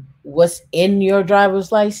and what's in your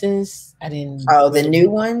driver's license. I didn't. Oh, the new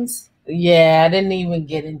ones? Yeah, I didn't even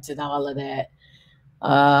get into all of that.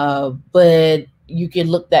 But you can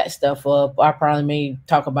look that stuff up. I probably may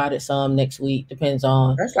talk about it some next week. Depends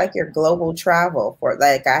on. That's like your global travel for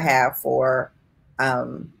like I have for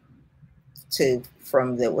from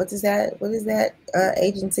the what is that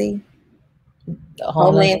agency?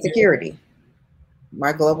 Homeland Security.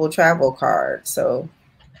 My global travel card. So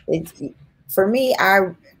it's for me,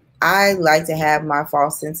 I like to have my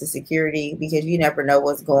false sense of security because you never know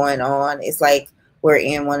what's going on. It's like we're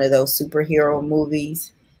in one of those superhero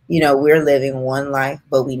movies. We're living one life,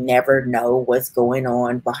 but we never know what's going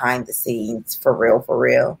on behind the scenes for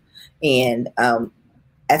real. And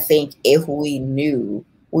I think if we knew,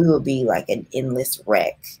 we would be like an endless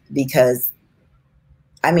wreck because,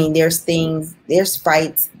 I mean, there's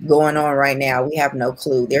fights going on right now. We have no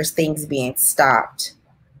clue. There's things being stopped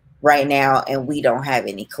right now, and we don't have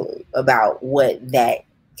any clue about what that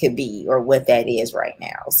could be or what that is right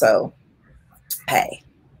now. So, hey.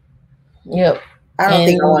 Yep. I don't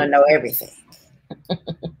think I want to know everything.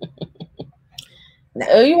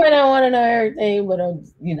 No. You might not want to know everything, but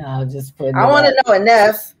I'll just put. I want to know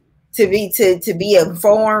enough to be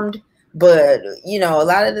informed. But a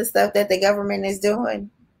lot of the stuff that the government is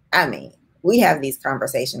doing, I mean, we have these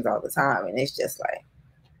conversations all the time, and it's just like,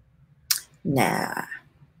 nah.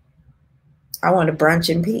 I want a brunch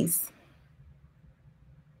in peace.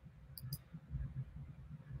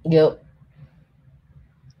 Yep.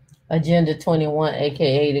 Agenda 21,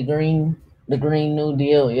 aka the Green New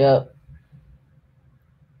Deal. Yep.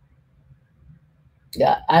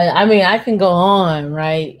 Yeah, I mean, I can go on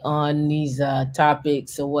on these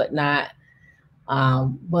topics or whatnot,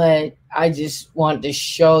 but I just want to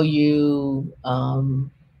show you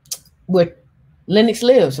where Linux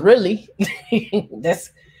lives. Really,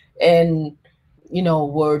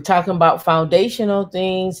 we're talking about foundational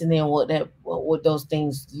things, and then what those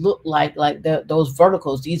things look like those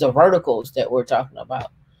verticals. These are verticals that we're talking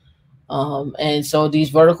about. And so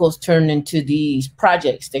these verticals turn into these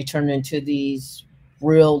projects. They turn into these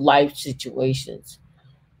real life situations.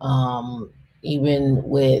 Even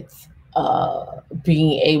with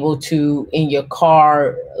being able to, in your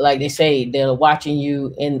car, like they say, they're watching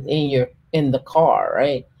you in the car,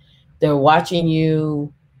 right? They're watching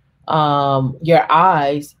you, your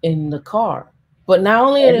eyes in the car. But not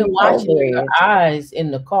only are they watching your eyes in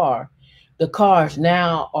the cars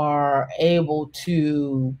now are able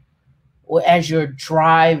to, as you're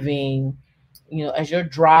driving,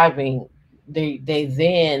 they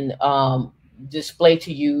then display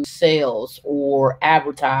to you sales or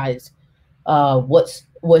advertise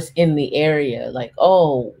what's in the area, like,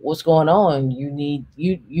 oh, what's going on, you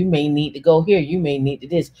may need to go here, you may need to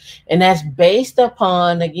this. And that's based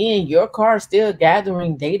upon, again, your car still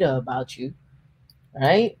gathering data about you,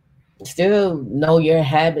 right? Still know your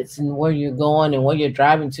habits and where you're going and where you're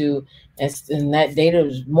driving to, and that data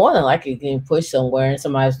is more than likely getting pushed somewhere, and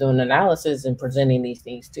somebody's doing analysis and presenting these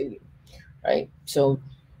things to you, right? So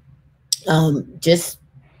just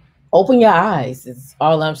open your eyes is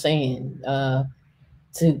all I'm saying.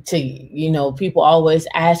 People always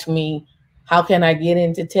ask me, how can I get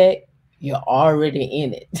into tech? You're already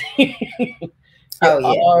in it. You're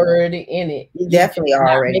already in it. You definitely are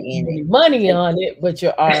already in it. Money on it, but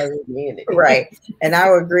you're already in it. Right. And I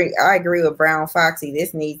agree with Brown Foxy.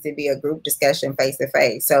 This needs to be a group discussion face to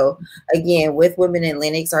face. So again, with Women in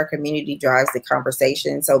Linux, our community drives the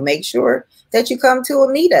conversation. So make sure that you come to a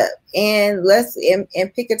meetup and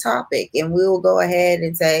and pick a topic, and we'll go ahead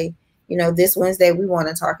and say, you know, this Wednesday we want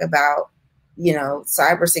to talk about, you know,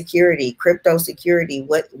 cybersecurity, crypto security.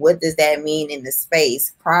 What does that mean in the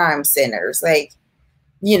space? Crime centers, like,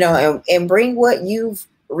 you know, and bring what you've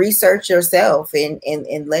researched yourself and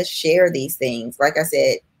let's share these things. Like I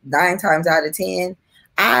said, 9 times out of 10,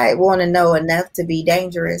 I want to know enough to be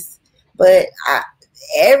dangerous, but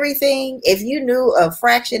everything, if you knew a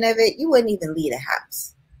fraction of it, you wouldn't even leave a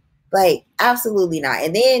house. Like, absolutely not.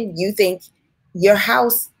 And then you think your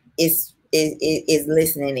house is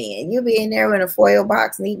listening in. You be in there in a foil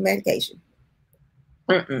box needing medication.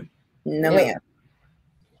 No, ma'am.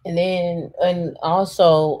 And then, and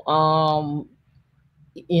also,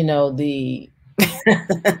 you know,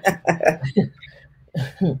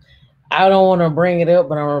 I don't want to bring it up,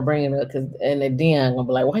 but I'm gonna bring it up because, and then I'm gonna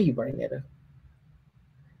be like, "Why you bring it up?"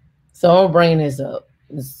 So I'm bringing this up.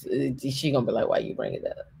 She gonna be like, "Why you bring it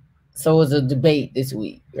up?" So it was a debate this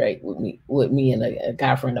week, right, with me and a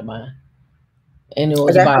guy friend of mine, and it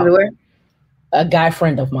was about a guy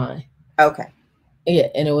friend of mine. Okay. Yeah,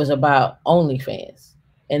 and it was about OnlyFans.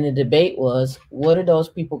 And the debate was, what are those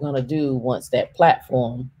people going to do once that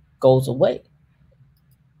platform goes away?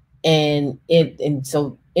 And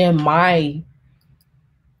so in my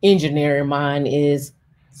engineering mind is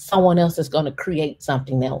someone else is going to create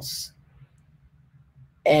something else.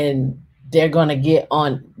 And they're going to get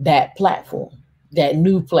on that platform, that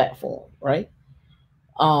new platform, right?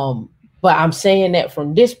 But I'm saying that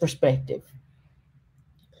from this perspective.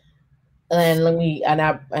 And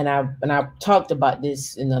I've talked about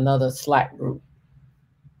this in another Slack group.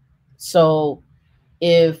 So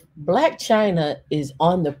if Blac Chyna is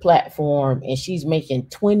on the platform and she's making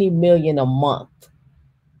 $20 million a month,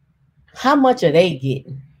 how much are they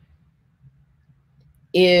getting?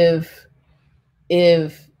 If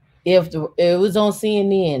it was on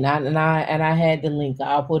CNN, and I had the link,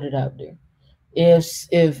 I'll put it up there. If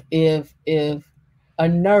a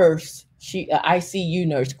nurse, an ICU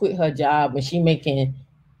nurse, quit her job and she making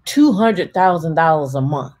 $200,000 a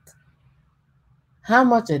month, how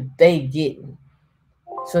much are they getting?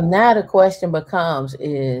 So now the question becomes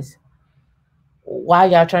is, why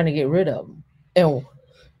y'all trying to get rid of them? And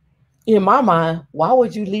in my mind, why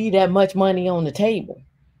would you leave that much money on the table?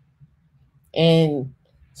 And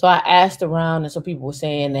so I asked around, and some people were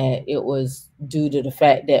saying that it was due to the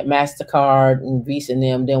fact that MasterCard and Visa and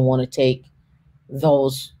them didn't want to take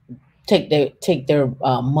their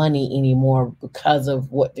money anymore because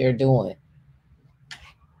of what they're doing.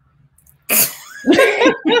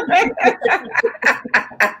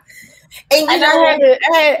 And you know,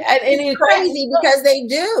 it's crazy because they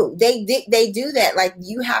do that. Like,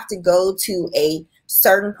 you have to go to a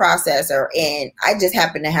certain processor, and I just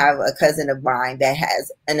happen to have a cousin of mine that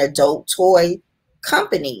has an adult toy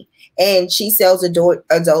company, and she sells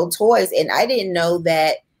adult toys, and I didn't know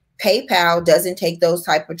that PayPal doesn't take those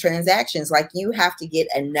type of transactions. Like, you have to get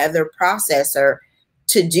another processor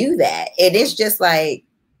to do that, and it's just like,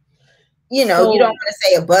 you know, so, you don't want to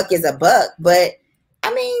say a buck is a buck, but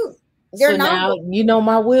I mean, they're not. Now, you know,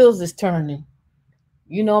 my wheels is turning.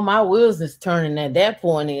 At that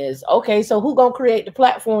point is, okay, so who gonna create the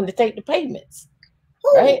platform to take the payments?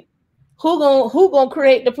 Right? Who gonna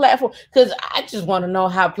create the platform? Because I just want to know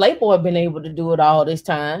how Playboy been able to do it all this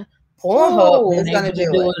time. Pornhub been able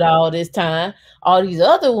to do it all this time. All these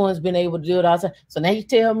other ones been able to do it all the time. So now you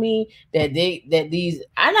tell me that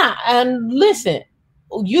and listen,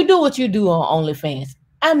 you do what you do on OnlyFans.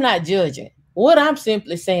 I'm not judging. What I'm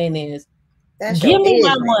simply saying is, give me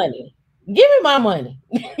my money. Give me my money.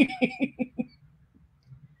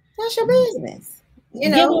 That's your business. You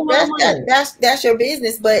know, that's your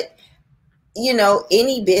business. But, you know,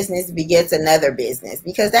 any business begets another business,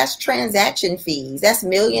 because that's transaction fees. That's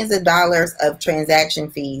millions of dollars of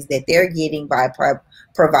transaction fees that they're getting by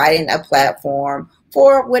providing a platform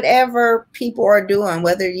for whatever people are doing,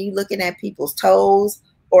 whether you're looking at people's toes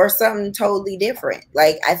or something totally different.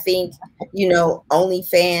 Like, I think, you know,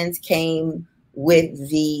 OnlyFans came with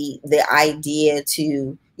the idea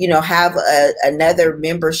to, you know, have another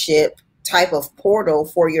membership type of portal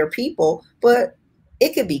for your people, but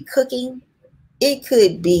it could be cooking, it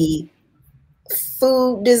could be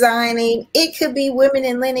food designing, it could be Women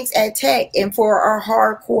in Linux at Tech, and for our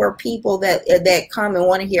hardcore people that come and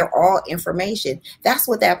want to hear all information, that's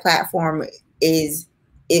what that platform is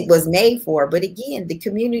it was made for. But again, the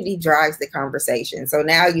community drives the conversation. So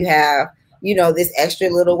now you have, you know, this extra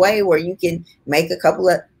little way where you can make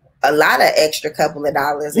a lot of extra couple of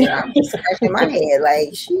dollars. And I'm just scratching my head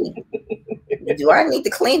like, shoot, do I need to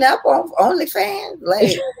clean up on OnlyFans?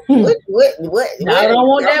 Like, what? I don't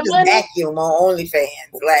want that money. Vacuum on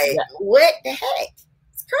OnlyFans. Like, what the heck?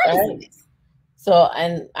 It's crazy. Right. So,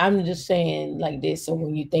 and I'm just saying like this. So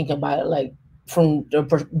when you think about it, like from the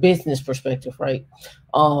business perspective, right?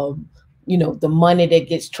 You know, the money that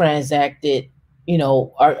gets transacted, you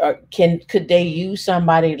know, could they use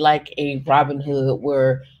somebody like a Robinhood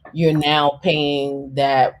where you're now paying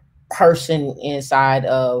that person inside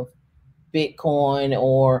of Bitcoin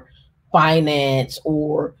or Binance,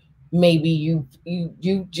 or maybe you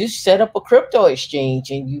just set up a crypto exchange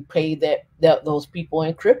and you pay those people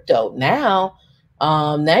in crypto. Now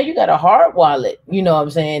you got a hard wallet, you know what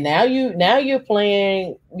I'm saying? Now you're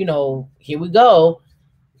playing, you know, here we go.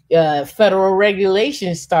 Federal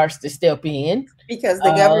regulation starts to step in because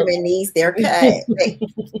the government needs their cut.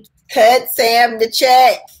 Cut Sam the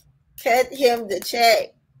check. Cut him the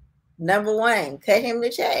check. Number one, cut him the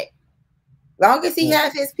check. Long as he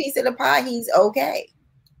has his piece of the pie, he's okay.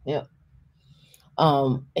 Yeah.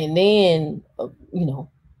 And then you know,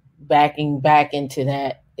 backing back into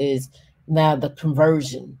that is now the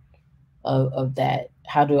conversion of that.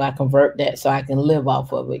 How do I convert that so I can live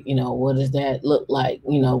off of it? You know, what does that look like?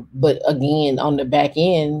 You know, but again, on the back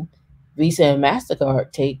end, Visa and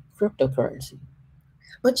MasterCard take cryptocurrency.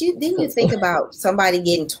 But you think about somebody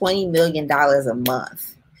getting $20 million a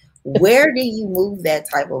month. Where do you move that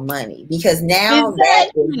type of money? Because now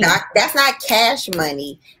that's not cash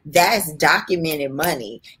money, that's documented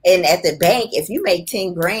money. And at the bank, if you make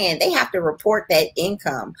 10 grand, they have to report that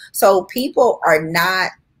income. So people are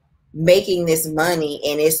not making this money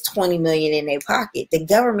and it's 20 million in their pocket. The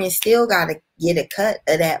government still got to get a cut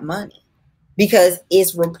of that money because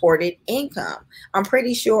it's reported income. I'm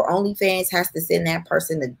pretty sure OnlyFans has to send that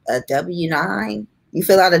person a W-9. You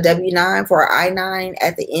fill out a W-9 for an I-9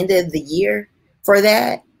 at the end of the year for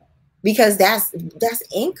that, because that's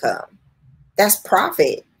income, that's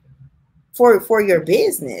profit for your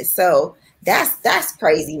business. So that's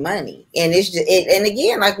crazy money. And it's just, and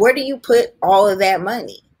again, like, where do you put all of that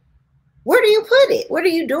money? Where do you put it? What are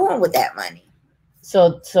you doing with that money?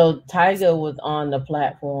 So Tyga was on the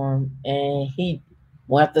platform, and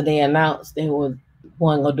after they announced they wasn't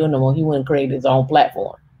gonna do no more, he wouldn't create his own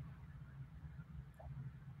platform.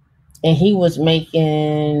 And he was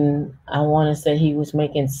making, I want to say he was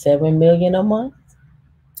making $7 million a month.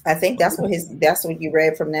 I think that's what you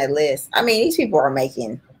read from that list. I mean, these people are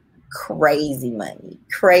making crazy money.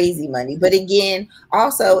 But again,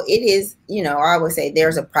 also it is, you know, I would say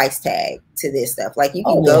there's a price tag to this stuff. Like, you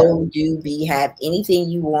can have anything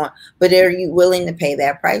you want, but are you willing to pay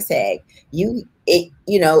that price tag? It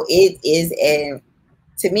is, and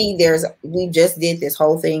to me, we just did this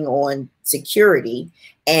whole thing on security,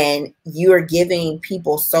 and you're giving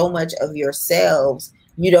people so much of yourselves,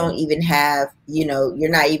 you don't even have, you know,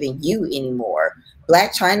 you're not even you anymore.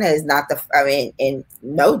 Blac Chyna is not and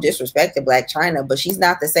no disrespect to Blac Chyna, but she's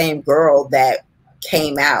not the same girl that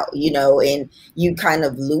came out, you know, and you kind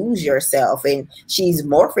of lose yourself, and she's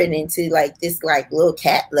morphing into like this like little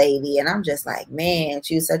cat lady, and I'm just like, man,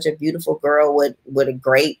 she was such a beautiful girl with a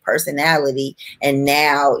great personality, and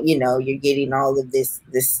now, you know, you're getting all of this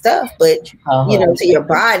stuff, but you know, to your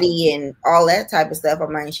body and all that type of stuff. I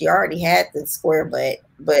mean, she already had the square butt,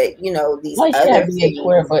 but you know, these other things,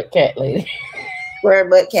 square butt cat lady.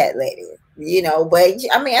 Square butt cat lady, you know, but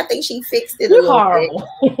I mean, I think she fixed it a little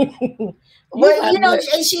bit. But you know,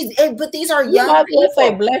 but these are young people.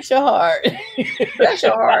 Say, bless your heart. Bless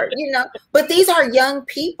your heart, you know. But these are young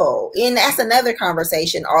people, and that's another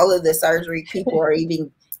conversation. All of the surgery people are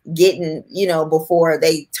even getting, you know, before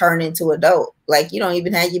they turn into adult. Like, you don't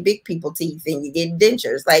even have your big people teeth, and you get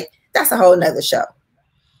dentures. Like, that's a whole nother show.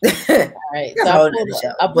 All right. So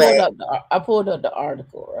I pulled up the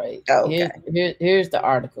article, right? Oh, okay. Here's the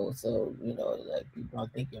article. So, you know, like, you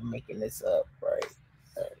don't think you're making this up, right?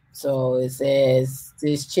 So it says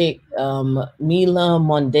this chick, Mila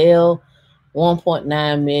Mondale,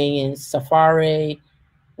 1.9 million, Safari,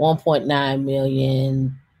 1.9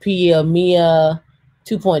 million, Pia Mia,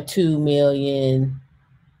 2.2 million,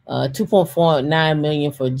 2.49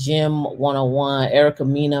 million for Gym 101, Erica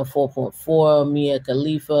Mena, 4.4, Mia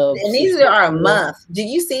Khalifa. And these are a month. Do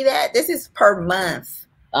you see that? This is per month.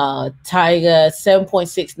 Tyga,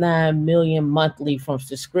 7.69 million monthly from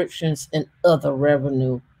subscriptions and other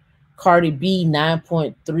revenue. Cardi B,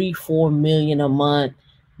 9.34 million a month.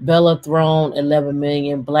 Bella Thorne, 11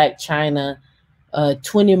 million. Blac Chyna,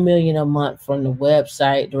 20 million a month from the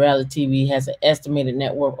website. The reality TV has an estimated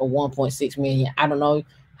net worth of 1.6 million. I don't know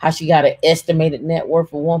how she got an estimated net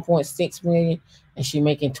worth of 1.6 million and she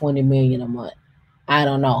making 20 million a month. I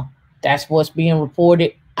don't know. That's what's being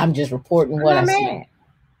reported. I'm just reporting what I see.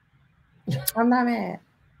 I'm not mad.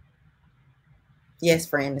 Yes,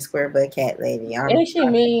 friend, the square butt cat lady. Ain't she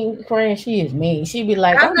mean, friend? She is mean. She be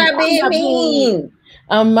like, I'm not being mean.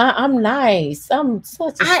 I'm nice. I'm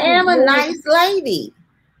such a. I am a nice lady.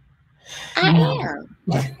 I am.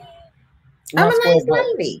 I'm a nice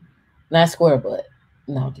lady. Not square butt.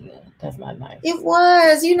 No, dear, that's not nice. It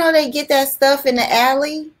was. You know, they get that stuff in the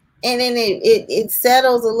alley, and then it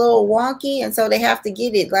settles a little wonky, and so they have to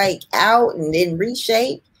get it like out and then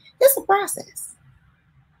reshape. It's a process.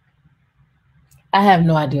 I have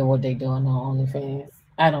no idea what they're doing on OnlyFans.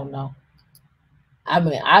 I don't know. I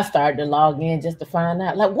mean, I started to log in just to find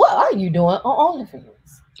out, like, what are you doing on OnlyFans?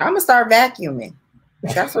 I'm gonna start vacuuming.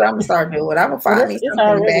 That's what I'm gonna start doing. I'm gonna find me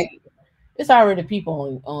something. It's already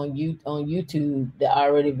people on YouTube that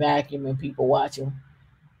already vacuuming, people watching,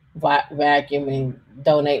 vacuum and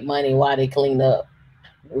donate money while they clean up,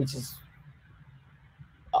 which is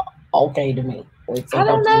okay to me. I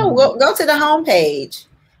don't know. Go to the homepage,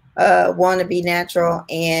 Want to Be Natural,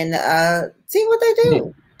 and see what they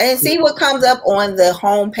do, and see what comes up on the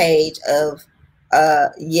homepage of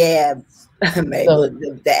maybe so,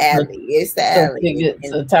 the alley. It's the alley.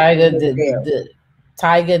 So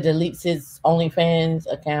Tiger deletes his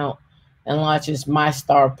OnlyFans account and launches My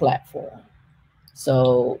Star platform.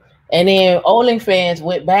 So, and then OnlyFans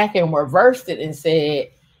went back and reversed it and said,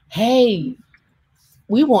 hey,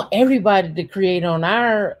 we want everybody to create on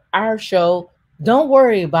our show. Don't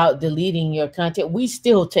worry about deleting your content. We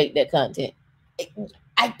still take that content.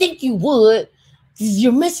 I think you would.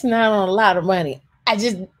 You're missing out on a lot of money. I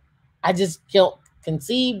just don't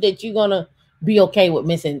conceive that you're gonna be okay with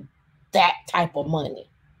missing that type of money.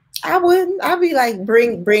 I wouldn't. I'd be like,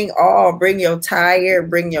 bring your tire,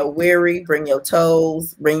 bring your weary, bring your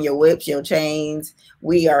toes, bring your whips, your chains.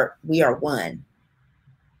 We are one.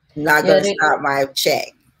 I'm not gonna stop my check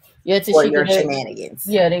for your shenanigans.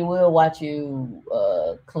 Yeah, they will watch you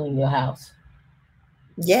clean your house.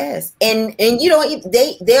 Yes, and you know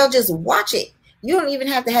they'll just watch it. You don't even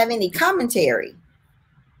have to have any commentary.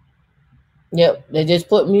 Yep, they just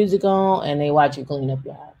put music on and they watch you clean up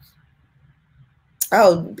your house.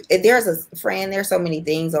 Oh, there's so many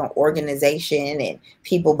things on organization and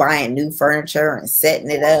people buying new furniture and setting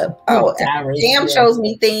it up. Oh, Jam shows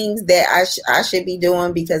me things that I should be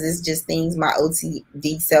doing because it's just things my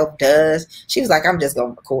OCD self does. She was like, I'm just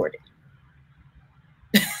going to record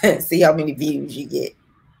it. See how many views you get.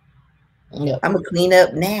 Yep. I'm going to clean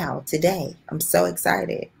up now, today. I'm so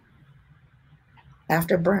excited.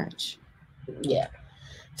 After brunch. Yeah.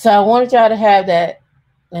 So I wanted y'all to have that.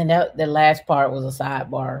 And the last part was a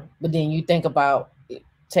sidebar. But then you think about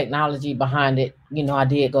technology behind it. You know, I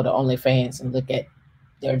did go to OnlyFans and look at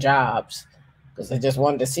their jobs because I just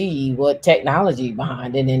wanted to see what technology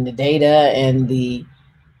behind it and the data and the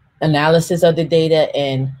analysis of the data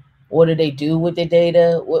and what do they do with the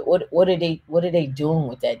data? What are they doing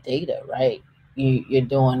with that data, right? You're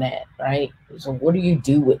doing that, right? So what do you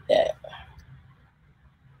do with that?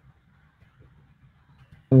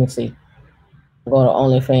 Let me see. Go to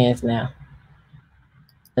OnlyFans now.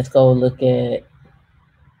 Let's go look at.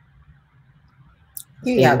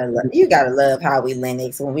 You gotta love Howie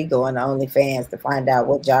Lennox when we go on OnlyFans to find out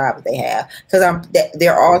what jobs they have because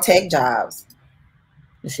they're all tech jobs.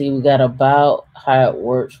 You see, we got about, how it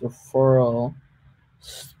works, referral,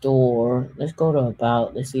 store. Let's go to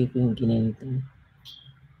about. Let's see if we can get anything.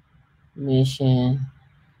 Mission.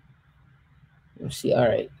 Let's see. All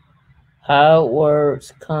right. How it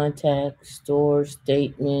works, contact, store,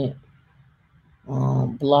 statement,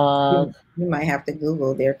 blog. You might have to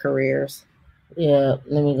Google their careers. Yeah,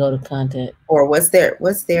 let me go to contact. Or what's their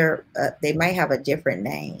they might have a different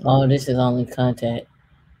name. Oh, this is only contact.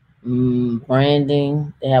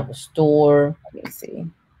 Branding. They have a store. Let me see.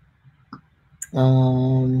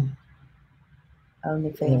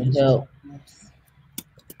 OnlyFans.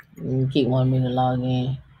 You keep wanting me to log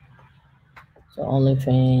in. So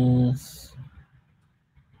OnlyFans.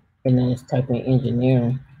 And then it's typing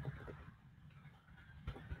engineering.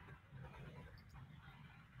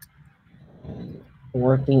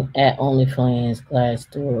 Working at OnlyFans,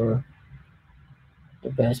 Glassdoor.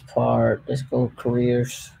 The best part. Let's go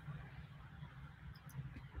careers.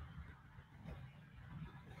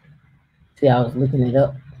 See, I was looking it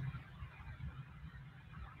up.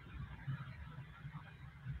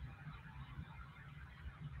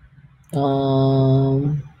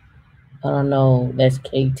 I don't know. That's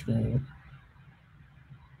K-Team.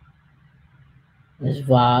 It's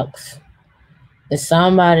Vox. It's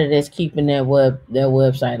somebody that's keeping their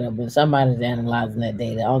website up, and somebody's analyzing that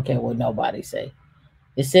data. I don't care what nobody say.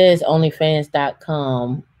 It says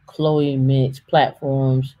OnlyFans.com, Chloe Mix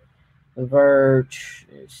platforms, The Verge.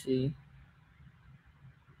 Let's see.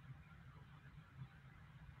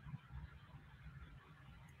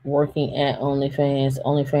 Working at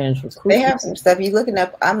OnlyFans recruitment. They have some stuff. You looking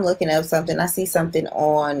up? I'm looking up something. I see something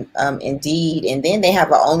on Indeed, and then they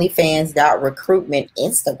have an OnlyFans.recruitment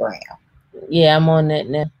Instagram. Yeah, I'm on that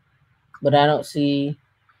now, but I don't see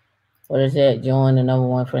what is that. Join the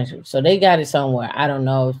 #1 friendship. So they got it somewhere. I don't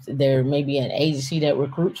know if there may be an agency that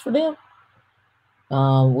recruits for them,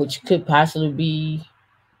 which could possibly be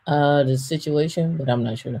the situation, but I'm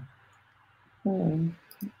not sure.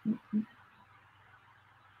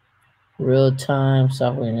 Real-time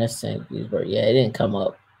software in that St. Petersburg. Yeah, it didn't come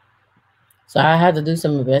up. So I had to do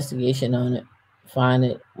some investigation on it, find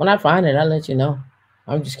it. When I find it, I'll let you know.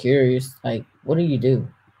 I'm just curious. Like, what do you do?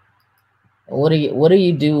 What do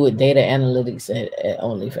you do with data analytics at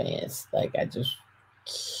OnlyFans? Like, I just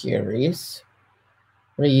curious.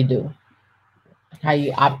 What do you do? How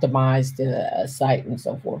you optimize the site and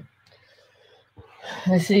so forth.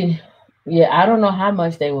 Let's see. Yeah, I don't know how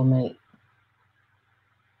much they will make.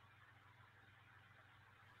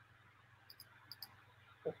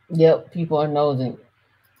 Yep, people are nosing.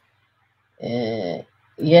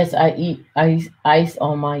 Yes, I eat ice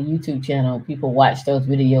on my YouTube channel. People watch those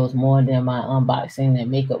videos more than my unboxing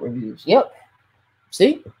and makeup reviews. Yep.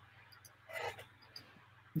 See?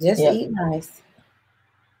 Just eat nice.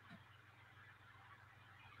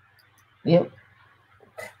 Yep.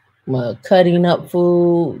 Cutting up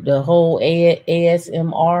food, the whole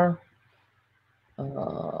ASMR.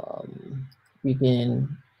 You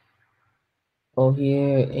can go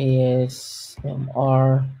here,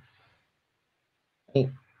 ASMR. The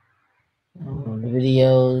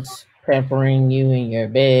videos pampering you in your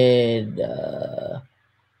bed.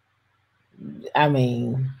 I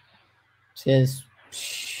mean, just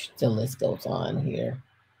the list goes on here.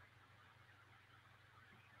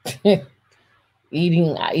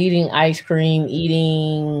 eating ice cream,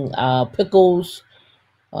 eating pickles.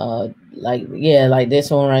 Like this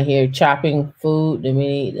one right here, chopping food. I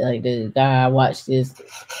mean, like the guy I watched this,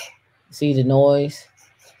 see the noise,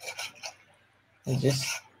 and just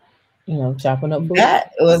chopping up food.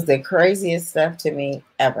 That was the craziest stuff to me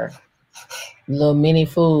ever. Little mini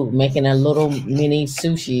food, making a little mini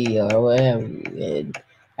sushi or whatever, and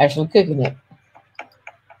actually cooking it.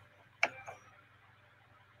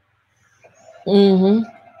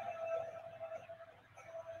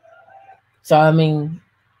 So I mean,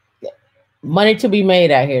 money to be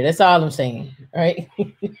made out here. That's all I'm saying, right?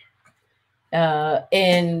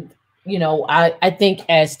 And I think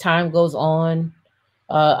as time goes on,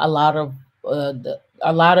 a lot of the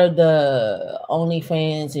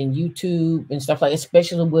OnlyFans and YouTube and stuff like,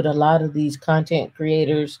 especially with a lot of these content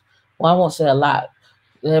creators. Well, I won't say a lot.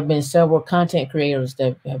 There have been several content creators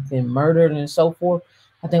that have been murdered and so forth.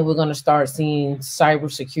 I think we're going to start seeing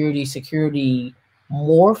security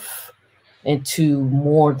morph into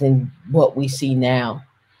more than what we see now,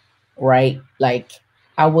 right? Like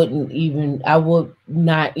I would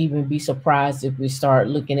not even be surprised if we start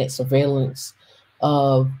looking at surveillance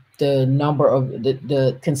of the number of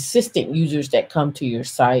the consistent users that come to your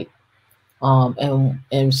site,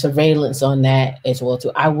 and surveillance on that as well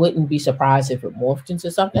too. I wouldn't be surprised if it morphed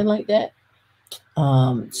into something like that.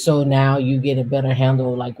 So now you get a better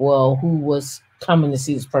handle, like, well, who was coming to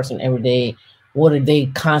see this person every day? What are they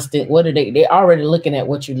they're already looking at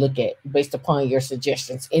what you look at based upon your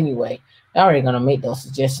suggestions anyway. They're already going to make those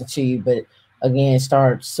suggestions to you, but again,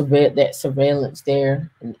 start that surveillance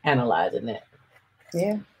there and analyzing that.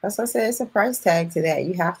 Yeah, that's what I said. It's a price tag to that.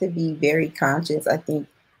 You have to be very conscious. I think,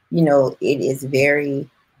 it is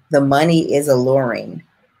the money is alluring,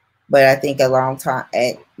 but I think at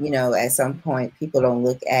some point, people don't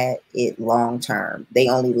look at it long term. They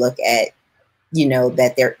only look at,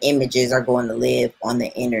 that their images are going to live on the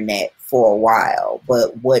internet for a while.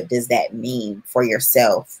 But what does that mean for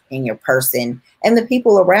yourself and your person and the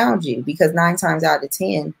people around you? Because 9 times out of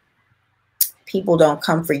 10, people don't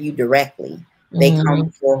come for you directly. They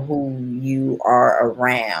come for who you are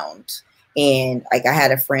around. And like I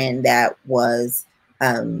had a friend that was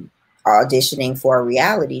auditioning for a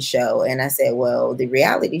reality show. And I said, well, the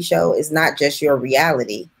reality show is not just your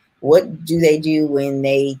reality. What do they do when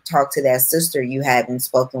they talk to that sister you haven't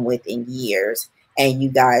spoken with in years and you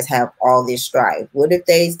guys have all this strife? What if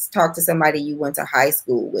they talk to somebody you went to high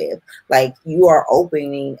school with? Like, you are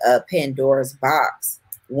opening a Pandora's box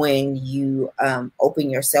when you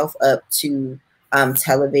open yourself up to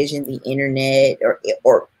television, the internet,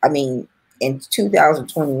 or I mean, in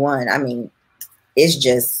 2021, I mean,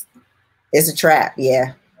 it's a trap.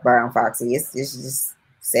 Yeah, Brown Foxy, it's just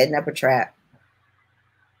setting up a trap.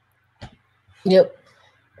 Yep.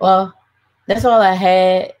 Well, that's all I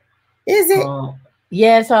had. Is it?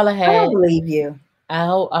 Yeah, that's all I had. I don't believe you. I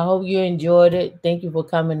hope you enjoyed it. Thank you for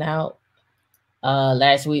coming out.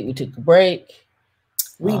 Last week we took a break.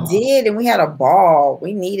 We did, and we had a ball.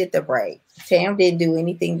 We needed the break. Tam didn't do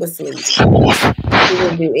anything but sleep. She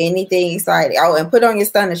didn't do anything exciting. Oh, and put on your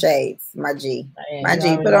stunner shades, my G. My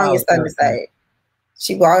G, put on your stunner shades.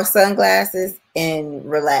 She bought sunglasses and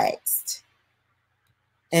relaxed.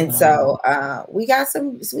 And so we got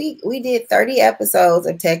we did 30 episodes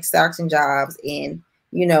of Tech Stocks and Jobs. And,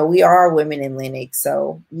 you know, we are women in Linux.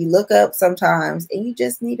 So you look up sometimes and you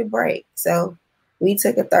just need a break. So we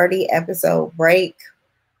took a 30 episode break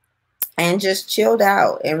and just chilled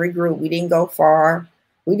out and regrouped. We didn't go far.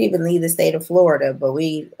 We didn't even leave the state of Florida, but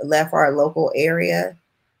we left our local area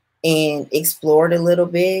and explored a little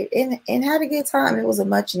bit and had a good time. It was a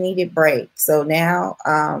much needed break. So now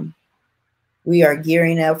we are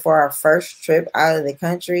gearing up for our first trip out of the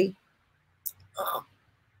country.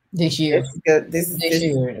 This year. This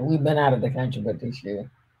year. We've been out of the country, but this year.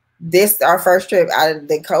 This is our first trip out of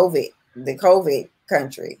the COVID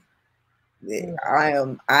country. I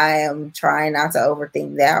am trying not to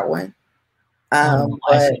overthink that one.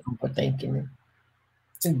 But overthinking it.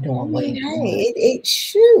 It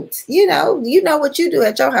shoots. You know what you do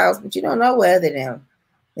at your house, but you don't know what other than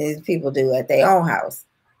these people do at their own house.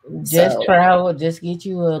 Just travel. Just get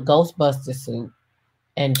you a Ghostbuster suit,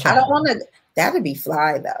 and travel. I don't want to. That'd be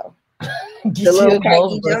fly though. The little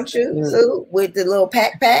khaki jumpsuit suit with the little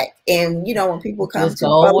pack, and you know when people come just to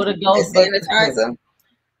go with a Ghostbuster, sanitize them.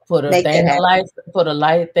 Put a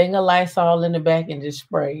thing of Lysol in the back and just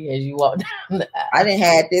spray as you walk down the aisle. I didn't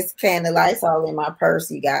have this can of Lysol in my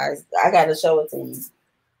purse, you guys. I got to show it to you.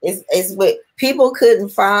 It's what people couldn't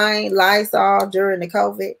find Lysol during the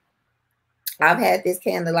COVID. I've had this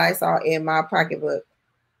can of Lysol in my pocketbook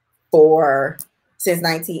since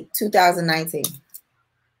 2019.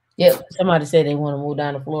 Yep. Somebody said they want to move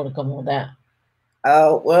down to Florida. Come on down.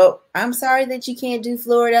 Oh, well, I'm sorry that you can't do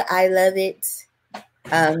Florida. I love it.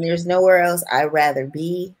 There's nowhere else I'd rather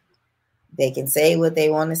be. They can say what they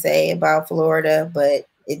want to say about Florida, but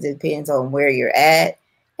it depends on where you're at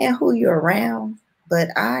and who you're around. But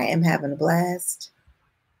I am having a blast.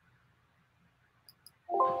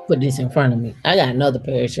 Put this in front of me. I got another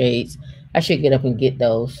pair of shades. I should get up and get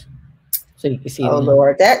those so you can see. Oh, them.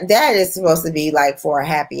 Lord, that is supposed to be like for a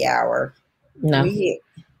happy hour. No.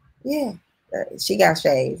 Yeah. She got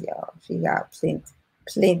shades, y'all. She got plenty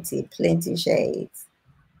shades.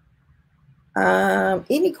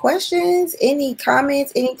 Any questions, any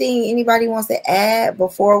comments, anything anybody wants to add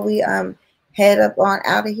before we head up on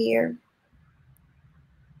out of here?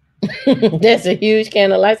 That's a huge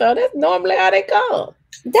can of Lysol. That's normally how they come.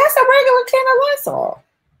 That's a regular can of Lysol.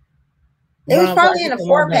 It was probably in a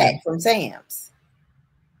 4-pack from Sam's.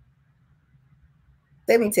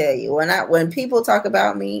 Let me tell you, when people talk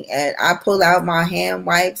about me and I pull out my hand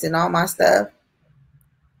wipes and all my stuff,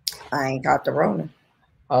 I ain't got the Rona.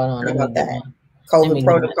 Hold on, let about that. COVID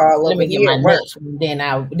protocol over here. Get my next one.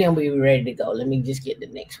 Then we were ready to go. Let me just get the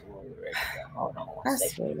next one. We're ready to go. Hold on. I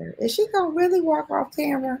swear. Is she gonna really walk off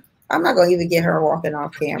camera? I'm not gonna even get her walking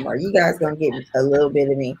off camera. You guys gonna get a little bit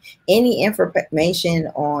of me. Any information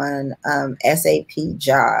on SAP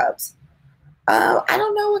jobs? I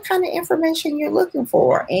don't know what kind of information you're looking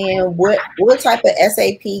for and what type of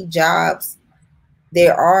SAP jobs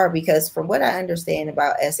there are, because from what I understand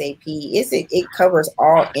about SAP, it covers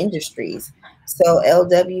all industries. So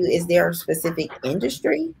LW, is there a specific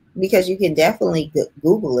industry? Because you can definitely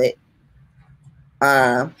Google it.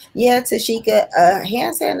 Yeah, Tashika,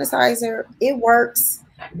 hand sanitizer, it works,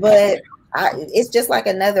 but it's just like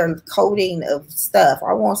another coating of stuff.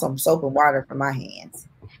 I want some soap and water for my hands.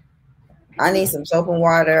 I need some soap and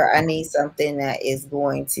water. I need something that is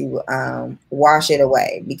going to wash it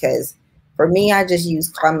away, because for me, I just use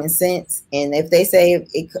common sense. And if they say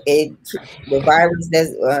the virus does,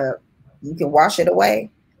 you can wash it away,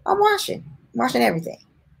 I'm washing everything,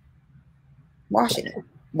 washing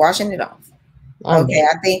it off. Okay,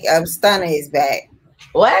 I think Stunner is back.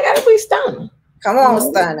 Well, I gotta be Stunner. Come on,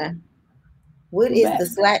 Stunner. What is the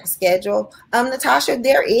Slack schedule? Natasha,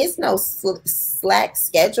 there is no Slack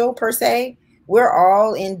schedule per se. We're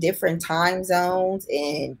all in different time zones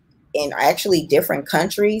and actually different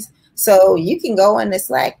countries. So you can go into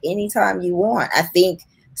Slack anytime you want. I think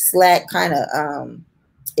Slack kind of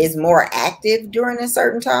is more active during a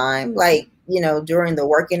certain time. Like, during the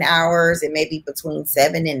working hours, and maybe between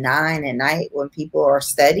 7 and 9 at night when people are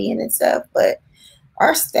studying and stuff. But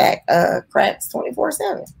our stack cracks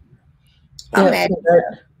 24/7. I'm mad.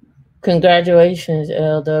 Congratulations,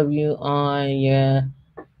 LW, on your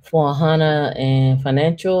 400 and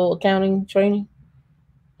financial accounting training.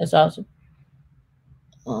 That's awesome.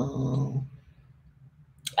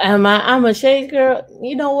 I'm a shades girl.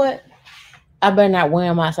 You know what? I better not wear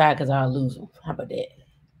them outside because I'll lose them. How about that?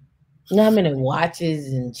 You know how many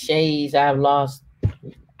watches and shades I've lost?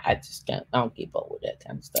 I just can't. I don't keep up with that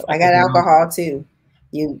kind of stuff. I got alcohol too.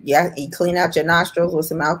 You clean out your nostrils with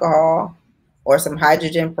some alcohol or some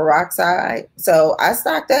hydrogen peroxide. So I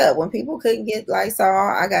stocked up when people couldn't get Lysol.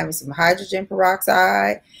 I got me some hydrogen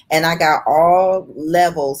peroxide, and I got all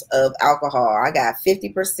levels of alcohol. I got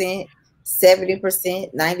 50%,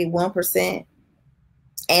 70%, 91%,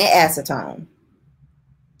 and acetone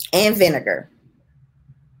and vinegar.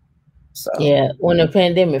 So yeah, when the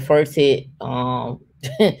pandemic first hit,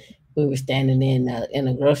 we were standing in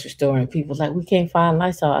a grocery store, and people was like, "We can't find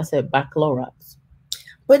Lysol." I said, "Buy Clorox."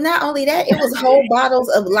 But not only that, it was whole bottles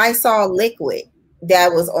of Lysol liquid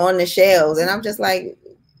that was on the shelves, and I'm just like,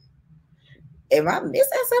 "Am I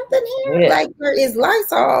missing something here? Yeah. Like, where is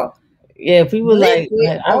Lysol?" Yeah, people like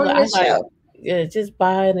yeah, just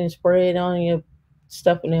buy it and spray it on your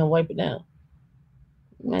stuff and then wipe it down.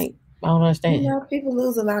 Like, I don't understand. People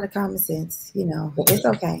lose a lot of common sense. It's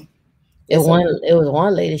okay. It was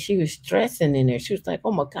one lady. She was stressing in there. She was like,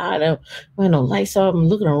 "Oh my God, I don't know Lysol. I'm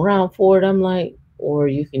looking around for it." I'm like, or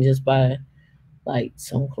you can just buy like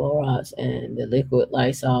some Clorox and the liquid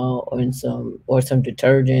Lysol or some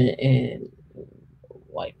detergent and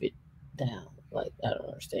wipe it down. Like, I don't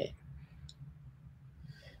understand.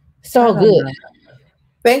 It's all good.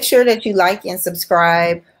 Make sure that you like and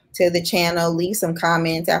subscribe to the channel. Leave some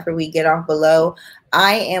comments after we get off below.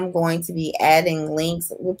 I am going to be adding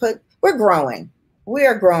links. We're growing. We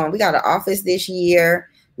are growing. We got an office this year.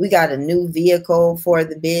 We got a new vehicle for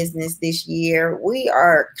the business this year. We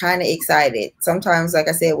are kind of excited. Sometimes, like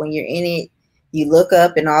I said, when you're in it, you look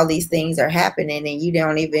up and all these things are happening and you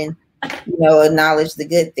don't even, acknowledge the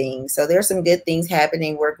good things. So there's some good things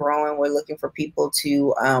happening. We're growing. We're looking for people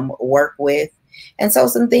to work with. And so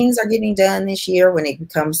some things are getting done this year when it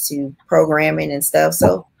comes to programming and stuff.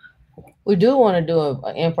 So we do want to do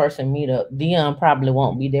an in-person meetup. Dion probably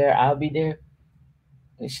won't be there. I'll be there.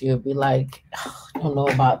 And she'll be like, oh, I don't know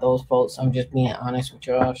about those folks. I'm just being honest with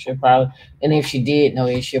y'all. She'll probably, and if she did know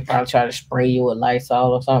it, she'll probably try to spray you with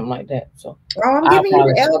Lysol or something like that. So I'm giving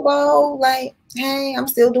you the elbow. Like, hey, I'm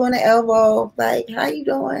still doing the elbow. Like, how you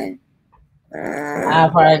doing?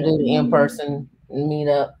 I'll probably do the in-person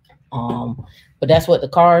meetup. But that's what the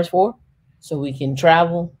car is for, so we can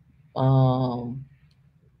travel.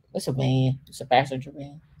 It's a van. It's a passenger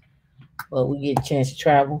van, but we get a chance to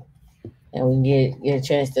travel, and we get a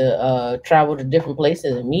chance to travel to different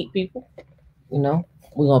places and meet people. We're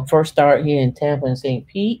gonna first start here in Tampa and St.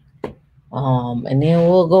 Pete, and then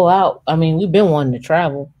we'll go out. I mean, we've been wanting to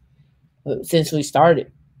travel since we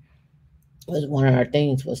started. It was one of our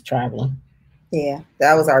things was traveling. Yeah,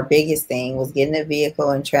 that was our biggest thing, was getting a vehicle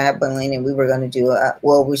and traveling. And we were going to do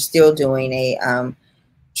we're still doing a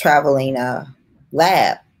traveling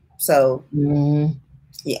lab. So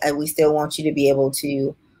yeah, we still want you to be able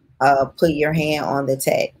to put your hand on the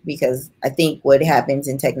tech, because I think what happens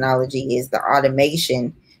in technology is the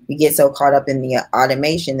automation. You get so caught up in the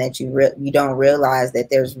automation that you don't realize that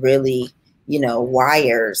there's really,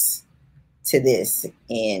 wires to this,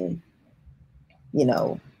 and,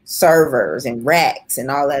 servers and racks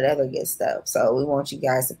and all that other good stuff. So we want you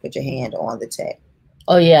guys to put your hand on the tech.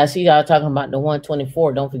 Oh yeah, I see y'all talking about the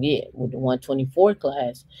 124. Don't forget, with the 124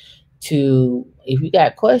 class, if you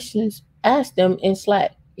got questions, ask them in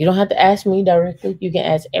Slack. You don't have to ask me directly. You can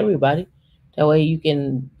ask everybody. That way you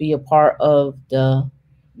can be a part of the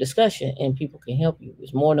discussion and people can help you.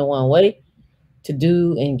 There's more than one way to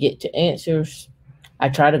do and get to answers. I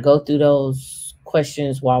try to go through those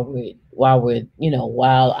questions while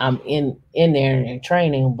I'm in there and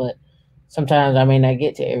training, but sometimes I may not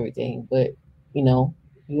get to everything. But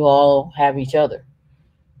you all have each other,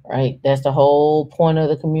 right? That's the whole point of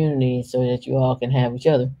the community, so that you all can have each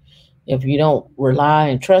other. If you don't rely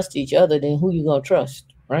and trust each other, then who you gonna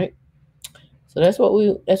trust, right? So that's what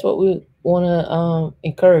we want to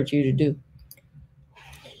encourage you to do.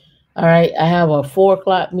 All right, I have a 4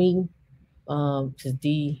 o'clock meeting because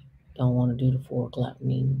D don't want to do the 4 o'clock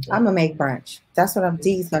meeting. I'm gonna make brunch. That's what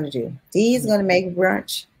D's gonna do. D's gonna make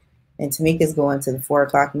brunch, and Tamika's going to the 4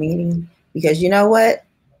 o'clock meeting, because you know what?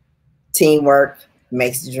 Teamwork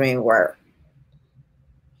makes the dream work.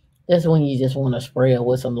 That's when you just want to spray it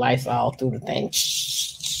with some Lysol through the thing.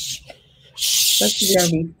 So she's gonna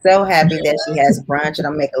be so happy that she has brunch, and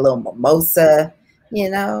I'll make a little mimosa. You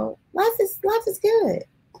know, life is good.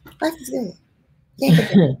 Life is good.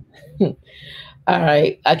 All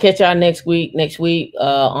right. I'll catch y'all next week.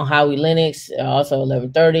 On Howie Linux, also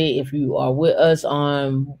 11:30. If you are with us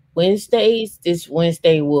on Wednesdays, this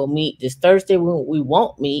Wednesday we'll meet. This Thursday we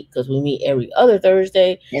won't meet because we meet every other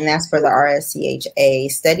Thursday. And that's for the RSCHA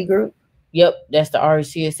study group. Yep, that's the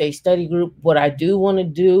RSCSA study group. What I do want to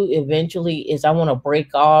do eventually is I want to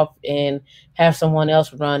break off and have someone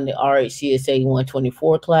else run the RSCSA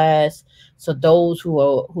 124 class. So those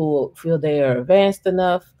who feel they are advanced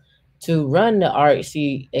enough to run the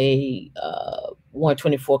RHCA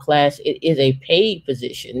 124 class, it is a paid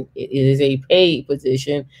position. It is a paid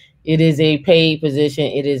position. It is a paid position.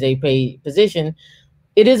 It is a paid position.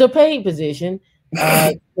 It is a paid position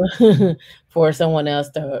for someone else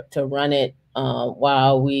to run it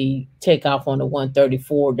while we take off on the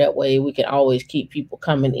 134. That way we can always keep people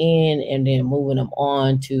coming in and then moving them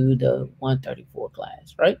on to the 134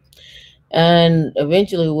 class, right? And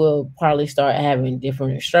eventually we'll probably start having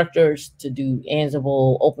different instructors to do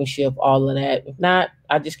Ansible, OpenShift, all of that. If not,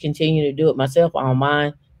 I just continue to do it myself. I don't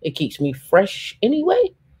mind. It keeps me fresh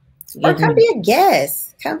anyway. Or come be a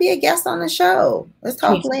guest. Come be a guest on the show. Let's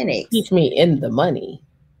talk Linux. Keeps me in the money.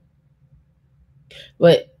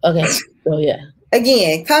 But okay, so yeah.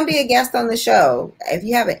 Again, come be a guest on the show. If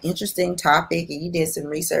you have an interesting topic and you did some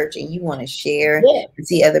research and you want to share and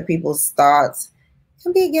see other people's thoughts,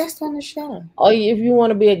 come be a guest on the show. Or if you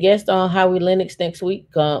want to be a guest on Howie Linux next week,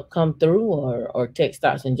 come through, or Tech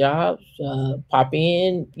Stocks and Jobs, pop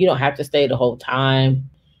in. You don't have to stay the whole time.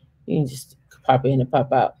 You can just pop in and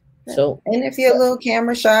pop out. So, and if you're a little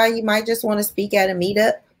camera shy, you might just want to speak at a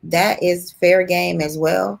meetup. That is fair game as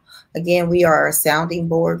well. Again, we are a sounding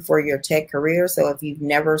board for your tech career. So if you've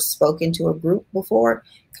never spoken to a group before,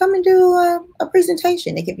 come and do a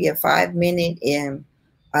presentation. It could be a 5-minute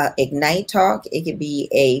Ignite talk. It could be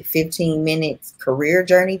a 15-minute career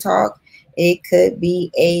journey talk. It could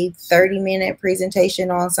be a 30-minute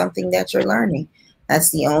presentation on something that you're learning.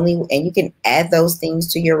 That's the only, and you can add those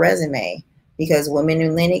things to your resume, because Women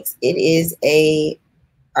in Linux, it is I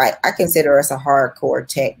consider us a hardcore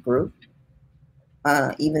tech group,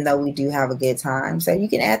 even though we do have a good time. So you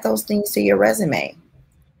can add those things to your resume.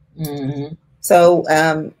 Mm-hmm.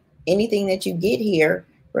 So anything that you get here,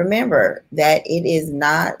 remember that it is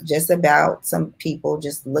not just about some people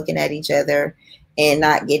just looking at each other and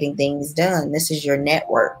not getting things done. This is your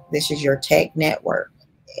network. This is your tech network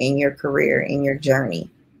in your career, in your journey.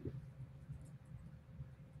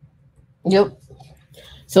 Yep.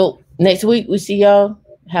 So next week we see y'all.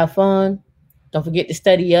 Have fun. Don't forget to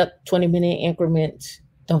study up, 20-minute increments.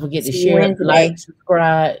 Don't forget to share, like,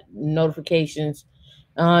 subscribe, notifications.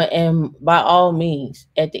 And by all means,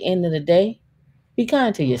 at the end of the day, be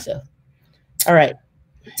kind to yourself. All right.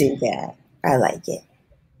 Do that. I like it.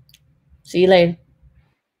 See you later.